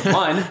insane. It's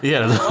fun.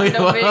 Yeah, One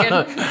Dope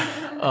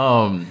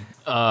Vegan.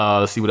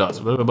 Let's see what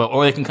else.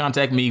 Or they can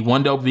contact me,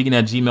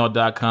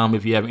 onedopevegan@gmail.com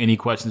if you have any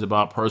questions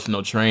about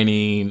personal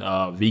training,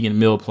 vegan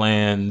meal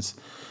plans,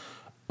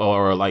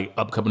 or like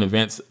upcoming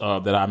events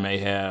that I may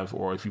have,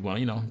 or if you want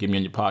to, get me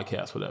on your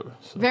podcast, whatever.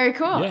 So, very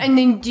cool. Yeah. And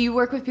then do you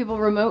work with people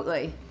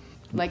remotely?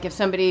 Like if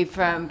somebody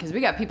because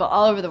we got people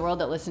all over the world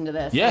that listen to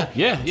this. Yeah.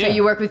 So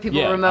you work with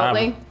people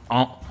remotely?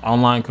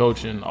 Online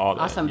coaching, all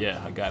that. Awesome.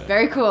 Yeah, I got it.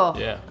 Very cool.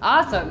 Yeah.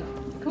 Awesome.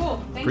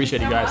 Cool.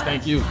 Appreciate you guys. Much.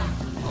 Thank you.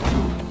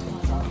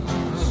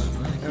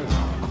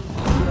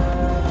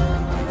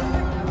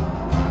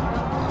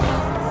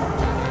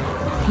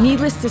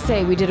 Needless to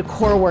say, we did a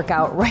core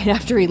workout right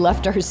after he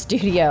left our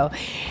studio.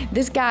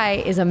 This guy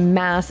is a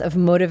mass of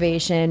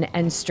motivation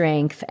and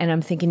strength, and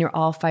I'm thinking you're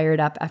all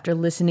fired up after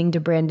listening to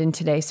Brandon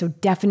today, so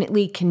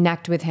definitely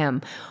connect with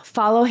him.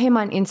 Follow him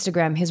on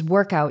Instagram. His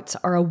workouts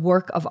are a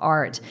work of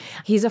art.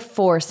 He's a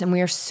force, and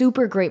we are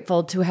super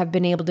grateful to have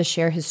been able to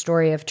share his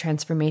story of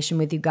transformation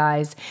with you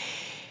guys.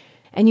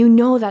 And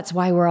that's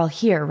why we're all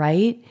here,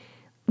 right?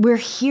 We're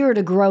here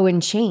to grow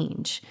and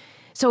change.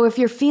 So if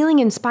you're feeling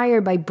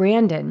inspired by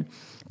Brandon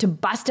to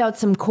bust out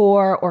some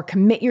core or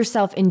commit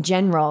yourself in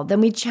general,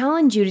 then we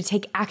challenge you to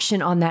take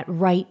action on that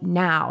right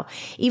now.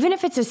 Even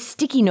if it's a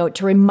sticky note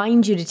to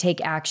remind you to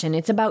take action,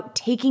 it's about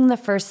taking the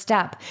first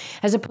step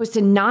as opposed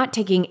to not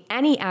taking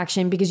any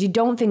action because you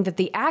don't think that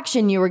the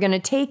action you were going to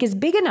take is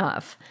big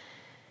enough.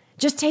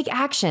 Just take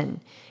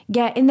action.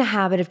 Get in the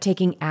habit of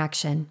taking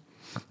action.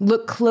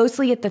 Look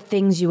closely at the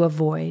things you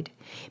avoid.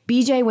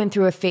 BJ went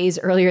through a phase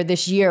earlier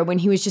this year when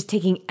he was just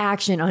taking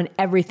action on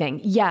everything.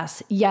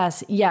 Yes.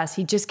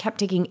 He just kept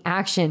taking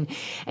action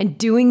and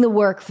doing the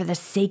work for the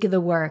sake of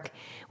the work,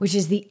 which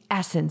is the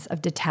essence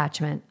of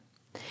detachment.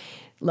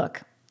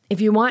 Look,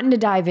 if you're wanting to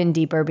dive in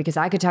deeper, because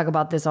I could talk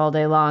about this all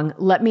day long,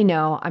 let me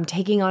know. I'm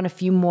taking on a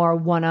few more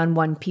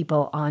one-on-one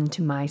people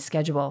onto my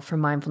schedule for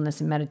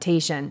mindfulness and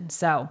meditation.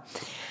 So,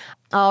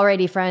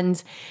 alrighty,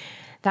 friends.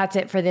 That's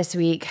it for this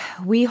week.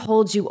 We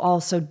hold you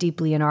all so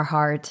deeply in our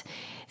heart.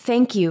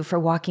 Thank you for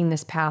walking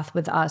this path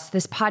with us.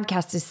 This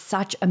podcast is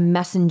such a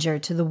messenger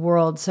to the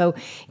world, so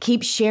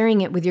keep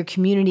sharing it with your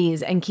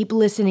communities and keep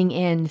listening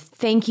in.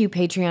 Thank you,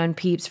 Patreon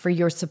peeps, for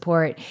your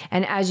support.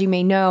 And as you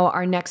may know,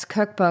 our next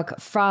cookbook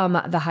from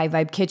the High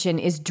Vibe Kitchen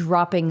is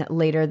dropping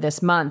later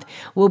this month.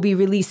 We'll be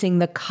releasing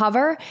the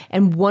cover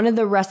and one of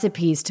the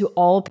recipes to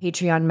all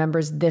Patreon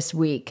members this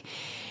week.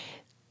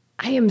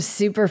 I am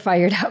super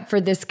fired up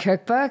for this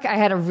cookbook. I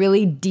had a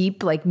really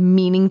deep,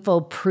 meaningful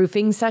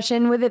proofing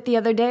session with it the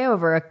other day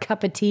over a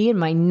cup of tea in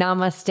my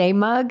Namaste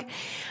mug.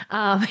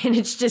 And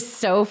it's just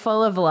so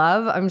full of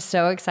love. I'm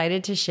so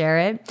excited to share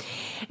it.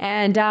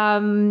 And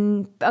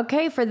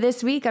okay, for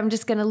this week, I'm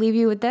just going to leave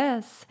you with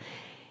this.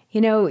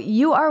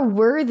 You are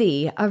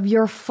worthy of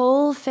your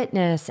full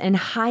fitness and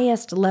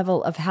highest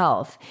level of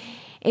health.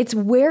 It's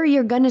where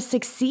you're going to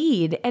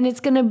succeed, and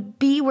it's going to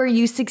be where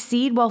you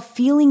succeed while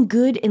feeling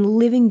good and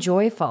living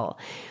joyful.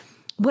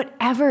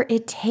 Whatever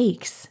it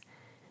takes,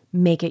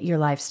 make it your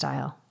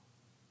lifestyle.